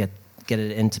get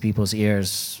it into people's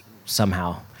ears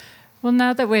somehow. Well,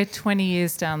 now that we're 20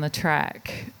 years down the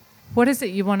track, what is it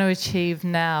you want to achieve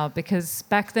now? Because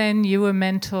back then you were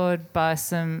mentored by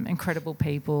some incredible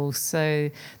people, so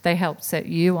they helped set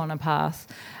you on a path.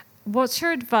 What's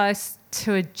your advice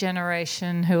to a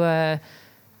generation who are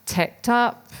teched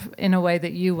up in a way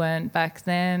that you weren't back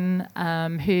then,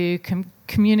 who can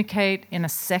communicate in a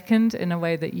second in a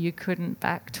way that you couldn't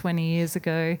back 20 years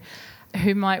ago,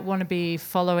 who might want to be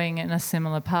following in a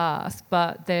similar path,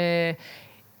 but they're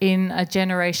in a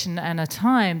generation and a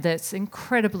time that's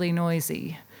incredibly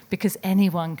noisy because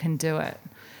anyone can do it.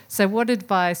 So what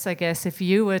advice, I guess, if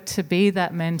you were to be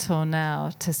that mentor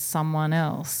now to someone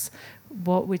else,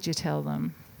 what would you tell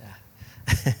them? Yeah.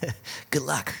 Good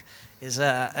luck.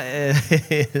 I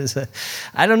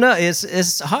don't know.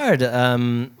 It's hard.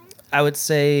 I would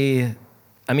say,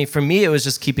 for me, it was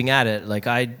just keeping at it. Like,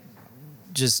 I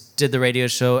just did the radio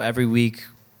show every week,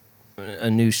 a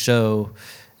new show,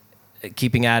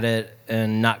 keeping at it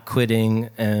and not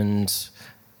quitting and,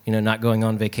 not going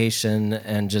on vacation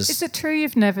and just... Is it true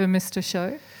you've never missed a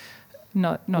show?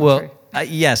 Not well, true.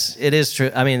 Yes, it is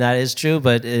true. That is true,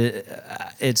 but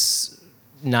it's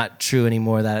not true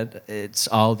anymore that it's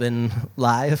all been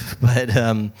live. But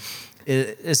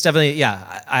it's definitely,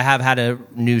 yeah, I have had a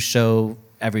new show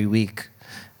every week.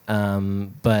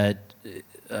 But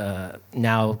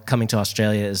now coming to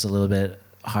Australia is a little bit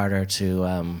harder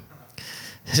to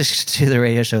do the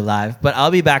radio show live. But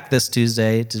I'll be back this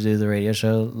Tuesday to do the radio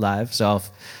show live. So I'll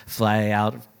fly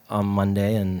out on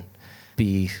Monday and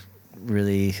be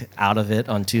really out of it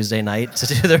on Tuesday night to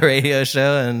do the radio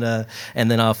show,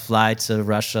 and then I'll fly to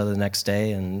Russia the next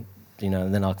day, and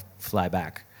then I'll fly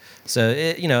back. So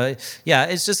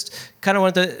it's just kind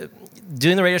of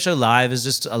doing the radio show live is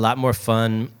just a lot more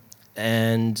fun,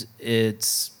 and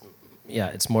it's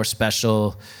more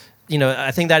special.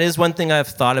 I think that is one thing I've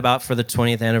thought about for the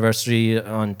 20th anniversary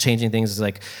on changing things. Is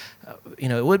like,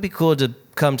 it would be cool to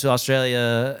come to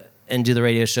Australia and do the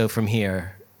radio show from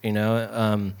here,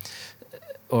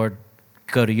 or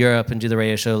go to Europe and do the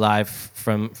radio show live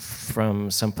from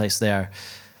someplace there.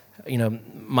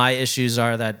 My issues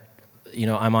are that,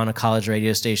 I'm on a college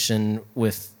radio station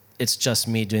it's just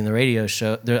me doing the radio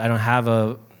show. I don't have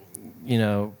a,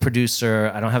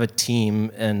 producer. I don't have a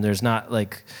team, and there's not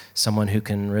like someone who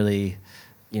can really,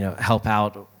 help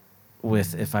out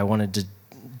with if I wanted to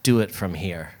do it from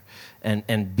here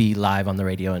and be live on the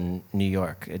radio in New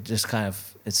York. It just kind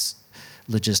of, it's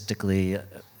logistically,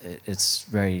 it's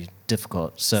very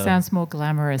difficult. So sounds more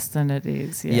glamorous than it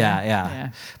is.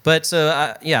 Yeah. But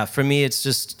so for me, it's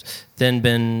just then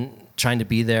been trying to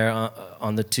be there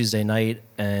on the Tuesday night,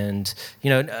 and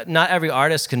not every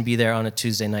artist can be there on a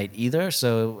Tuesday night either.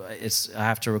 So I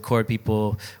have to record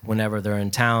people whenever they're in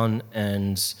town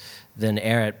and then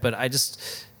air it. But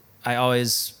I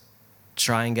always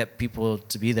try and get people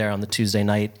to be there on the Tuesday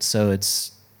night, so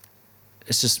it's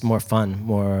just more fun,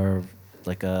 more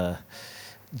like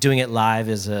doing it live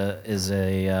is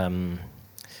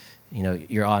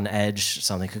you're on edge,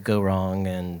 something could go wrong,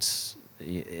 and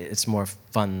it's more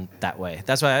fun that way.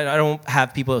 That's why I don't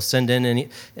have people send in any.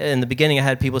 In the beginning, I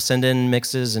had people send in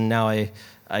mixes, and now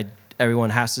everyone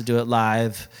has to do it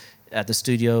live at the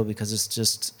studio, because it's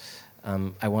just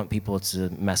I want people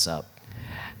to mess up.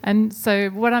 And so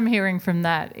what I'm hearing from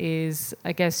that is,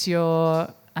 I guess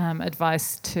your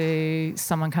advice to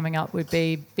someone coming up would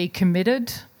be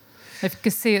committed. If you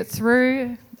could see it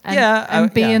through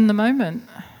and be in the moment.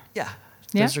 Yeah.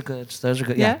 Those are good.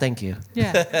 Yeah, thank you.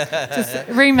 Yeah. Just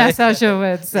re-massage your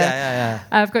words. So. Yeah.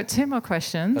 I've got two more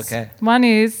questions. Okay. One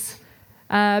is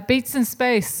Beats in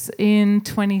Space in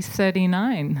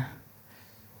 2039.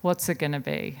 What's it going to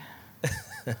be?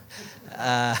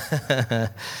 I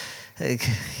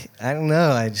don't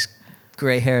know.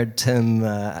 Gray-haired Tim.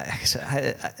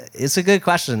 It's a good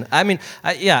question.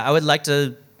 I would like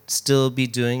to still be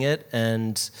doing it,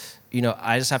 and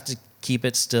I just have to keep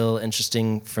it still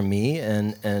interesting for me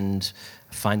and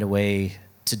find a way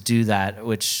to do that,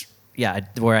 which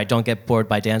where I don't get bored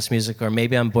by dance music, or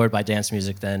maybe I'm bored by dance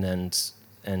music then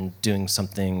and doing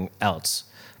something else.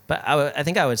 But I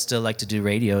think I would still like to do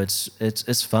radio.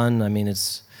 It's fun. I mean,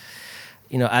 it's,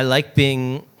 I like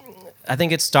being. I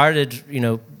think it started,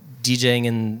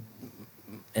 DJing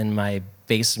in my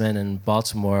basement in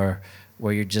Baltimore,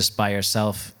 where you're just by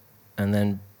yourself, and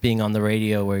then being on the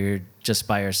radio where you're just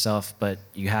by yourself, but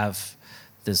you have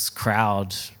this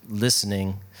crowd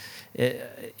listening.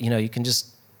 You can just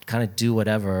kind of do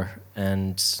whatever,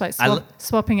 and it's like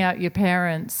swapping out your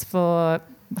parents for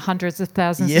hundreds of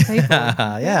thousands of people.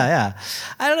 Yeah.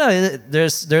 I don't know.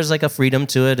 There's like a freedom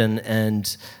to it,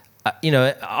 and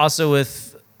also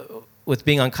with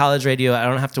being on college radio, I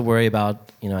don't have to worry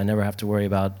about. I never have to worry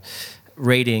about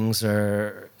ratings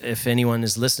or if anyone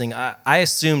is listening. I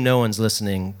assume no one's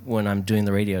listening when I'm doing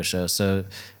the radio show, so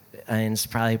it's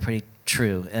probably pretty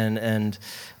true.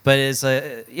 But it's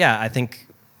I think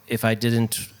if I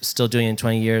didn't still doing it in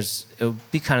 20 years, it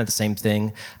would be kind of the same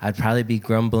thing. I'd probably be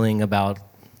grumbling about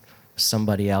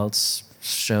somebody else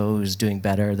show who's doing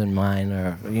better than mine,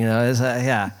 or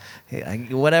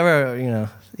whatever.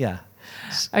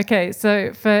 Okay,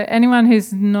 so for anyone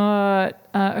who's not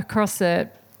across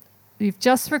it, you've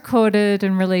just recorded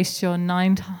and released your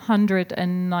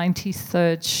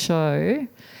 993rd show,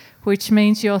 which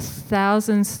means your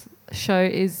 1000th show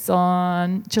is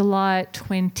on July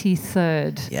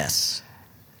 23rd. Yes.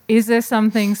 Is there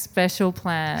something special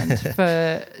planned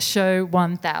for show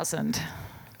 1000?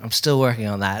 I'm still working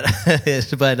on that.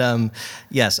 But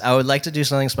yes, I would like to do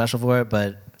something special for it,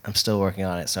 but I'm still working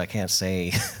on it, so I can't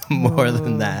say more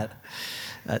than that.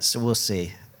 So we'll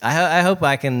see. I hope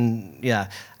I can, I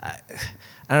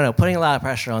don't know, putting a lot of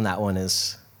pressure on that one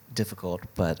is difficult,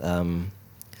 but, So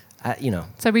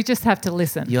we just have to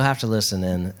listen. You'll have to listen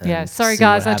in. Sorry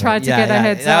guys, I tried to get a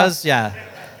heads up.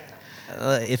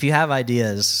 If you have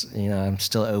ideas, I'm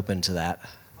still open to that.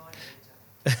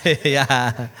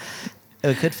 Yeah.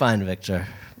 We could find Victor.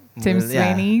 Tim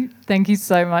Sweeney, thank you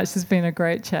so much. It's been a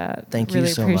great chat. Thank you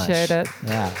so much. Really appreciate it.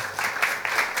 Yeah.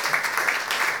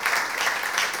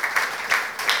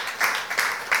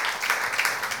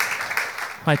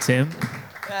 Hi, Tim.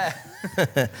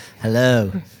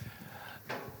 Hello.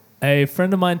 A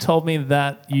friend of mine told me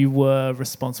that you were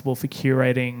responsible for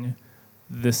curating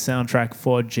the soundtrack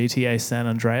for GTA San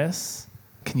Andreas.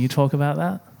 Can you talk about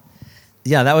that?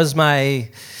 Yeah, that was my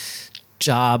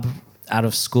job out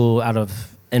of school, out of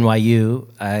NYU.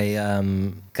 I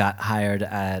got hired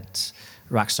at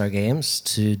Rockstar Games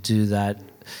to do that.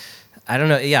 I don't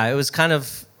know. Yeah, it was kind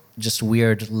of just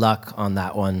weird luck on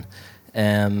that one,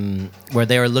 where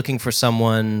they were looking for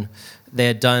someone. They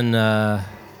had done,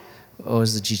 what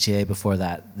was the GTA before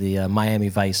that? The Miami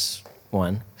Vice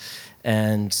one.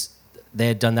 And they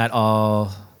had done that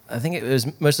all, I think it was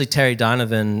mostly Terry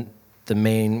Donovan,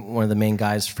 one of the main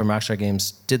guys from Rockstar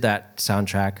Games, did that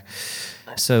soundtrack.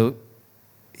 So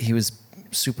he was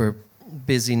super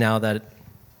busy now that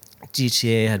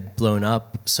GTA had blown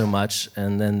up so much,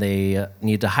 and then they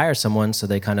needed to hire someone, so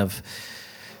they kind of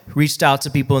reached out to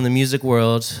people in the music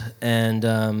world, and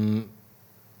I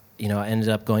ended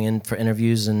up going in for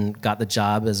interviews and got the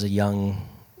job as a young,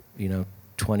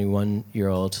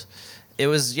 21-year-old. It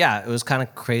was kind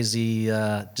of crazy,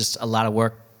 just a lot of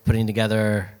work putting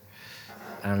together,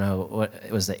 I don't know, what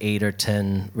it was, the 8 or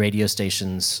 10 radio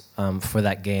stations for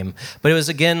that game. But it was,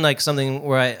 again, like something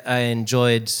where I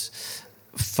enjoyed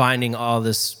finding all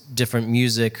this different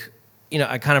music.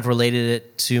 I kind of related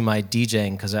it to my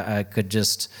DJing, because I could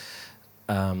just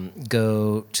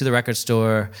go to the record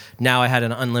store. Now I had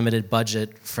an unlimited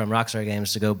budget from Rockstar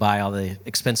Games to go buy all the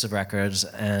expensive records,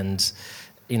 and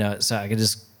so I could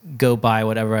just go buy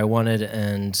whatever I wanted,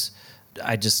 and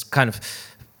I just kind of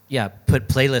put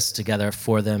playlists together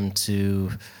for them to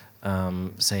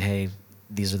say, hey,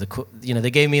 these are the cool.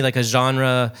 They gave me like a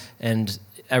genre, and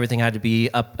everything had to be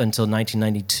up until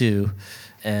 1992,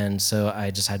 and so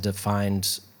I just had to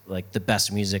find like the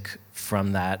best music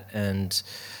from that. And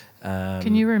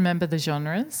can you remember the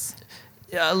genres?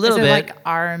 Yeah, a little bit. Like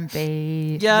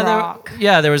R&B, rock?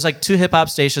 There was like 2 hip hop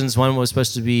stations. One was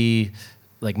supposed to be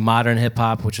like modern hip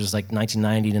hop, which was like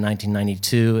 1990 to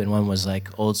 1992, and one was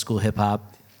like old school hip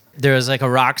hop. There was like a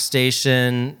rock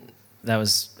station that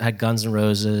had Guns N'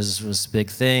 Roses, was a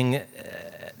big thing.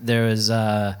 There was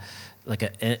I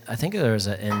think there was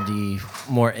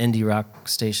more indie rock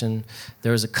station.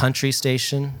 There was a country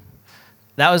station.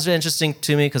 That was interesting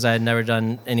to me because I had never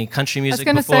done any country music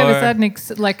before. I was going to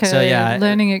say, was that a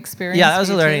learning experience? Yeah, that was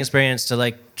a learning experience to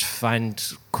like find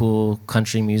cool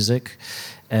country music.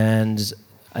 And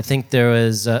I think there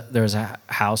was a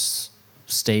house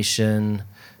station.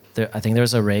 I think there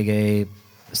was a reggae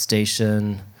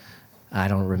station. I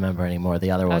don't remember anymore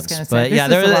the other ones. But yeah,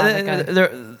 there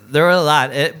were a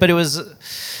lot. But it was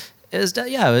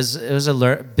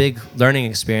a big learning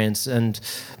experience. And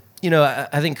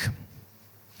I think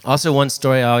also one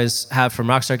story I always have from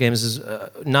Rockstar Games is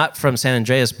not from San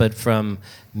Andreas, but from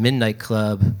Midnight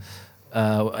Club,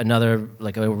 another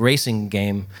like a racing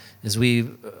game. Is we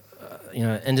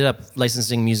ended up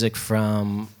licensing music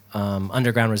from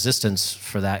Underground Resistance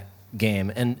for that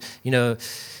game. And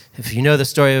if you know the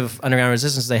story of Underground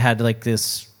Resistance, they had like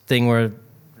this thing where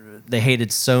they hated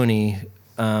Sony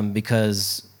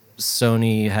because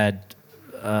Sony had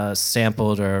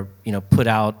sampled or put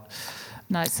out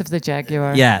Knights of the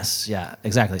Jaguar. Yes, yeah,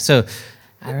 exactly. So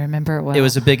I remember it well. It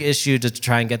was a big issue to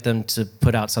try and get them to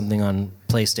put out something on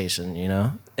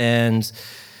PlayStation, and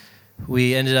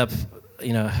we ended up,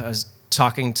 I was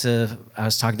talking to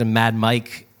Mad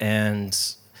Mike, and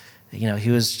he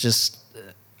was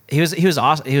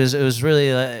awesome. It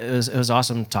was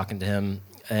awesome talking to him,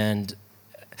 and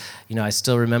I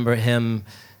still remember him.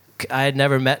 I had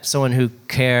never met someone who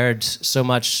cared so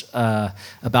much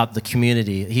about the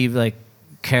community. He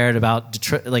cared about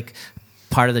Detroit. Like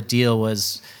part of the deal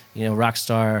was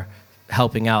Rockstar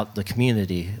helping out the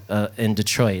community in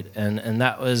Detroit, and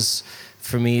that was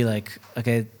for me like,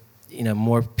 okay,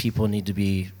 more people need to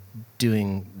be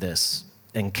doing this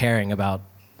and caring about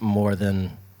more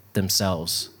than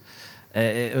themselves.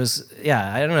 It was,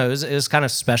 I don't know. It was kind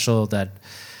of special that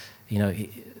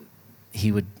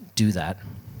he would do that.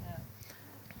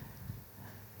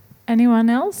 Anyone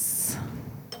else?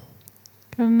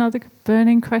 Got another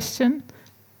burning question?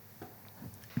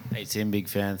 Hey Tim, big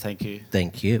fan. Thank you.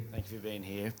 Thank you. Thank you for being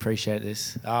here. Appreciate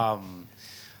this.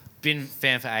 Been a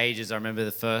fan for ages. I remember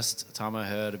the first time I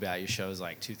heard about your show was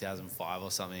like 2005 or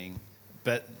something.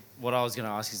 But what I was going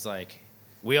to ask is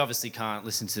we obviously can't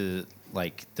listen to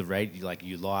the radio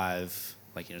you live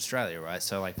in Australia, right?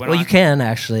 So you can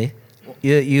actually.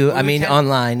 I mean,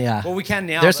 online, yeah. Well, we can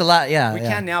now. There's a lot, yeah. We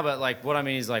can now, but what I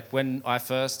mean is when I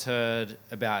first heard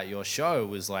about your show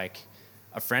was a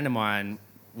friend of mine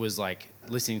was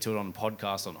listening to it on a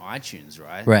podcast on iTunes,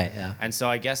 right? Right, yeah. And so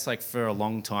I guess for a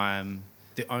long time,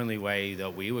 the only way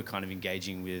that we were kind of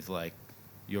engaging with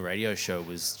your radio show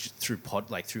was through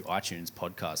through iTunes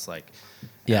podcasts.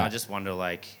 Yeah. I just wonder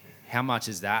how much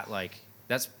is that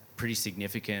that's pretty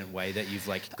significant way that you've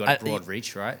got a broad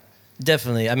reach, right?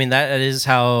 Definitely. I mean, that is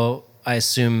how I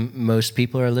assume most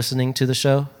people are listening to the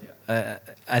show. Yeah.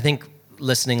 I think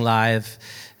listening live,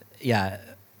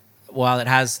 while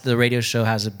the radio show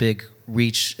has a big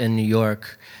reach in New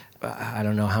York, I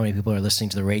don't know how many people are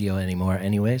listening to the radio anymore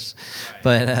anyways. Right.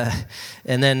 But,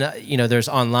 and then, there's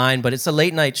online, but it's a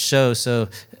late night show. So,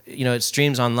 it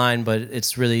streams online, but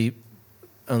it's really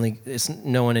it's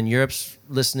no one in Europe's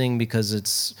listening because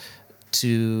it's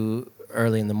too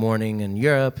early in the morning in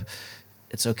Europe.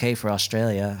 It's okay for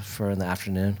Australia in the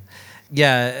afternoon.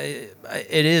 Yeah,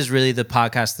 it is really the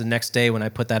podcast the next day when I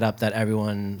put that up that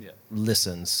everyone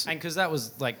listens. And because that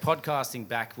was podcasting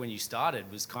back when you started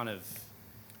was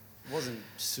wasn't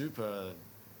super.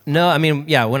 No, I mean,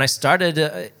 when I started,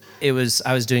 I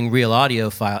was doing real audio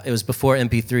file. It was before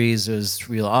MP3s. It was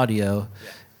real audio,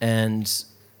 and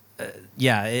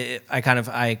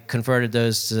I converted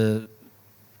those to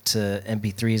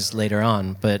MP3s later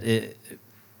on. But in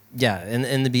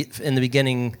the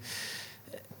beginning,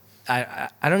 I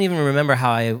don't even remember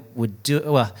how I would do it.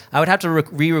 Well, I would have to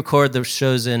re-record the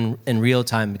shows in real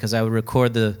time because I would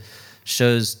record the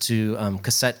shows to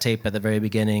cassette tape at the very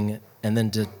beginning and then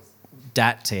to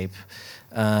DAT tape.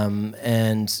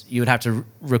 And you would have to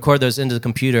record those into the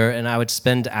computer, and I would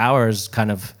spend hours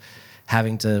kind of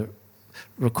having to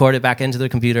record it back into the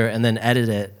computer and then edit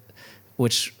it,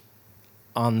 which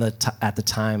at the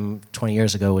time 20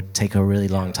 years ago would take a really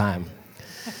long time.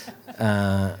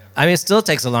 I mean, it still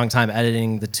takes a long time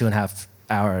editing the 2.5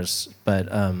 hours,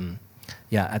 but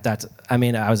at that, I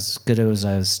mean, I was good as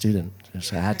I was a student.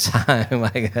 So I had time,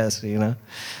 I guess,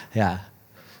 Yeah.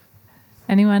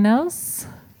 Anyone else?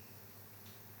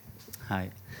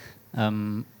 Hi.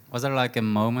 Was there a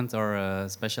moment or a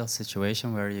special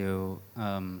situation where you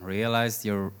realized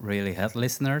you really had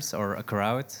listeners or a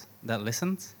crowd that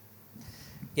listened?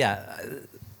 Yeah,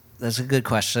 that's a good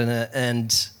question.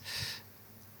 And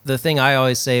the thing I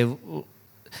always say,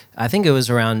 I think it was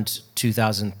around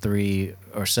 2003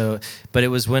 or so, but it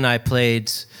was when I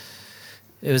played,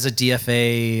 it was a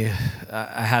DFA,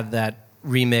 I had that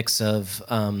remix of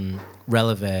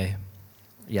Releve,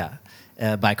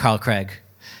 by Carl Craig.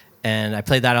 And I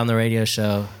played that on the radio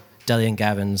show, Deli and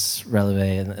Gavin's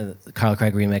Releve and the Carl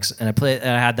Craig remix. And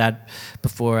I had that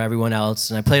before everyone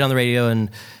else. And I played on the radio, and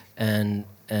and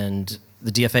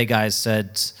the DFA guys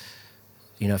said,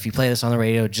 you know, if you play this on the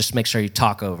radio, just make sure you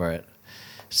talk over it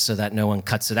so that no one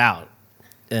cuts it out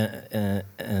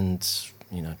and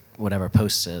you know, whatever,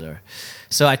 posts it. Or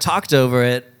so I talked over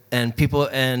it, and people,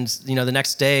 and you know, the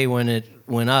next day when it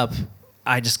went up,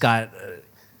 I just got,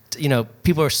 you know,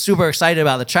 people were super excited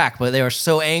about the track, but they were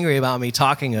so angry about me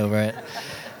talking over it.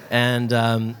 And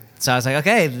so I was like,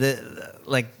 okay,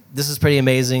 this is pretty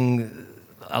amazing.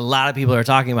 A lot of people are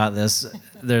talking about this.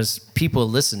 There's people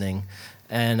listening.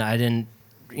 And I didn't,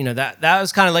 you know, that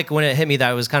was kind of like when it hit me,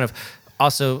 that was kind of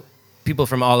also people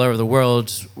from all over the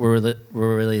world were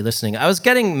really listening. I was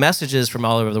getting messages from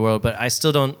all over the world, but I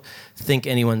still don't think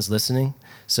anyone's listening.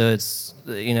 So it's,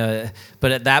 you know,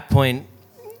 but at that point,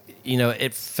 you know,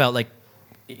 it felt like,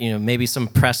 you know, maybe some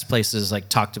press places like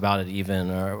talked about it even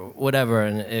or whatever,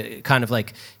 and it kind of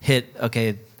like hit,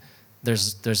 okay,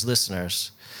 there's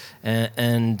listeners.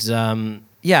 And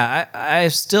yeah, I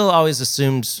still always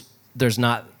assumed there's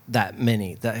not that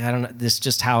many. That I don't know. This is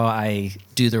just how I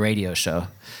do the radio show,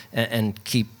 and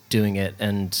keep doing it,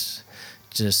 and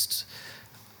just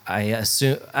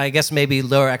I guess maybe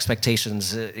lower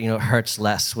expectations, you know, hurts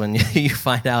less when you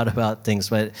find out about things.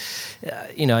 But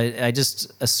you know, I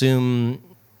just assume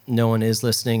no one is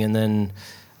listening, and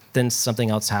then something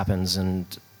else happens, and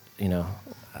you know,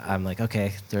 I'm like,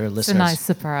 okay, there are listeners. It's a nice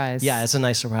surprise. Yeah, it's a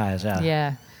nice surprise. Yeah.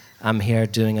 Yeah. I'm here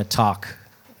doing a talk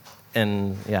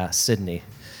in Sydney.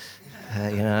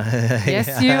 You know. Yes,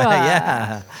 yeah. you are.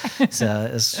 Yeah.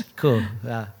 So it's cool.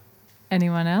 Yeah.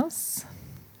 Anyone else?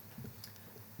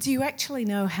 Do you actually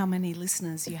know how many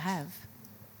listeners you have?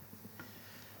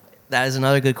 That is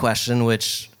another good question,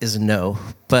 which is no.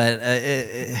 But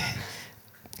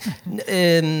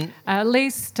at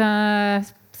least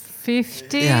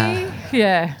 50.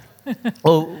 Yeah.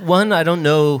 Well, one, I don't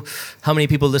know how many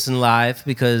people listen live,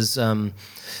 because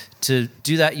to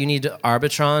do that, you need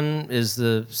Arbitron is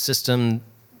the system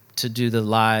to do the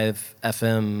live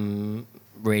FM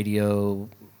radio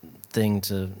thing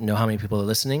to know how many people are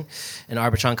listening. And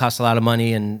Arbitron costs a lot of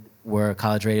money, and we're a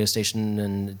college radio station,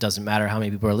 and it doesn't matter how many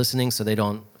people are listening, so they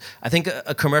don't. I think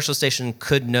a commercial station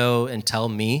could know and tell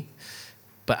me,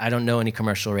 but I don't know any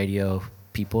commercial radio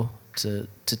people to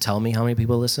tell me how many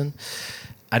people listen.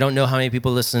 I don't know how many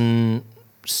people listen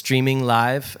streaming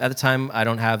live at a time. I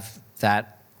don't have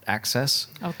that access.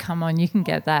 Oh, come on, you can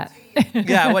get that.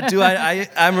 Yeah, what do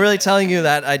I'm really telling you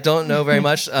that I don't know very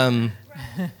much. You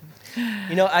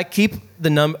know, I keep the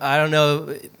number. I don't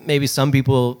know, maybe some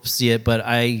people see it, but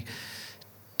I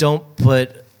don't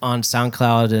put on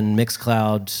SoundCloud and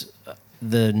Mixcloud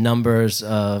the numbers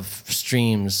of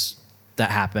streams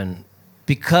that happen,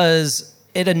 because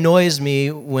it annoys me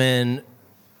when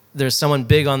there's someone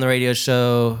big on the radio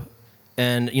show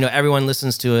and, you know, everyone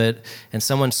listens to it, and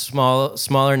someone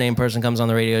smaller name person comes on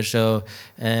the radio show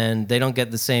and they don't get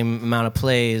the same amount of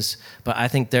plays, but I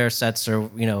think their sets are,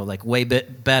 you know, like way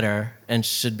better and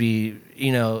should be,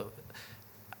 you know,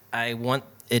 I want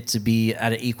it to be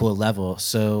at an equal level.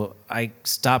 So I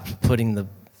stopped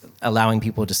allowing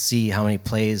people to see how many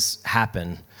plays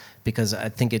happen, because I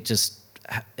think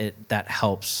that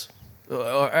helps.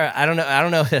 Or I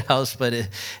don't know if it helps, but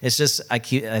it's just I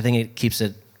think it keeps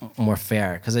it more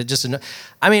fair, because it just,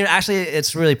 I mean, actually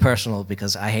it's really personal,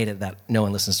 because I hate it that no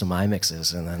one listens to my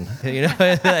mixes, and then, you know,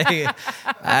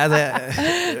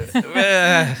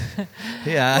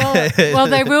 yeah. Well,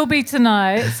 they will be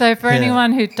tonight. So for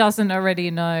anyone who doesn't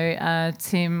already know,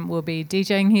 Tim will be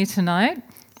DJing here tonight.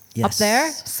 Yes. Up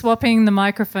there, swapping the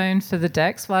microphone for the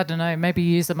decks. Well, I don't know, maybe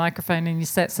use a microphone in your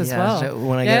sets as well. So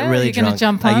when I get really drunk,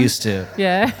 jump on? I used to.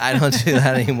 Yeah. I don't do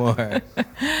that anymore.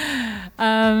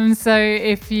 So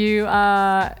if you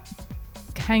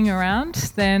hang around,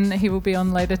 then he will be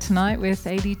on later tonight with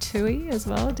 82E as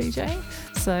well, DJing.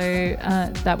 So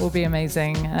that will be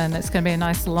amazing. And it's going to be a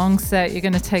nice long set. You're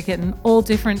going to take it in all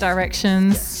different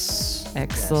directions. Yes.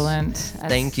 Excellent. Yes.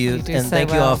 Thank you. And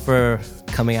thank you all for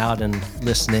coming out and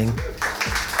listening.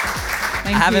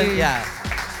 Thank you. Yeah.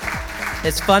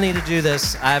 It's funny to do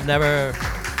this. I've never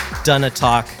done a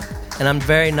talk, and I'm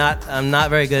not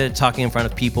very good at talking in front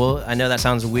of people. I know that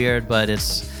sounds weird, but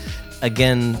it's,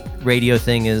 again, radio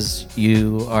thing is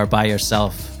you are by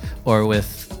yourself or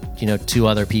with, you know, two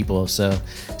other people. So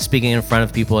speaking in front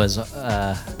of people is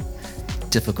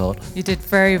difficult. You did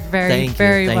very, very,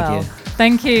 very well.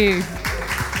 Thank you. Thank you.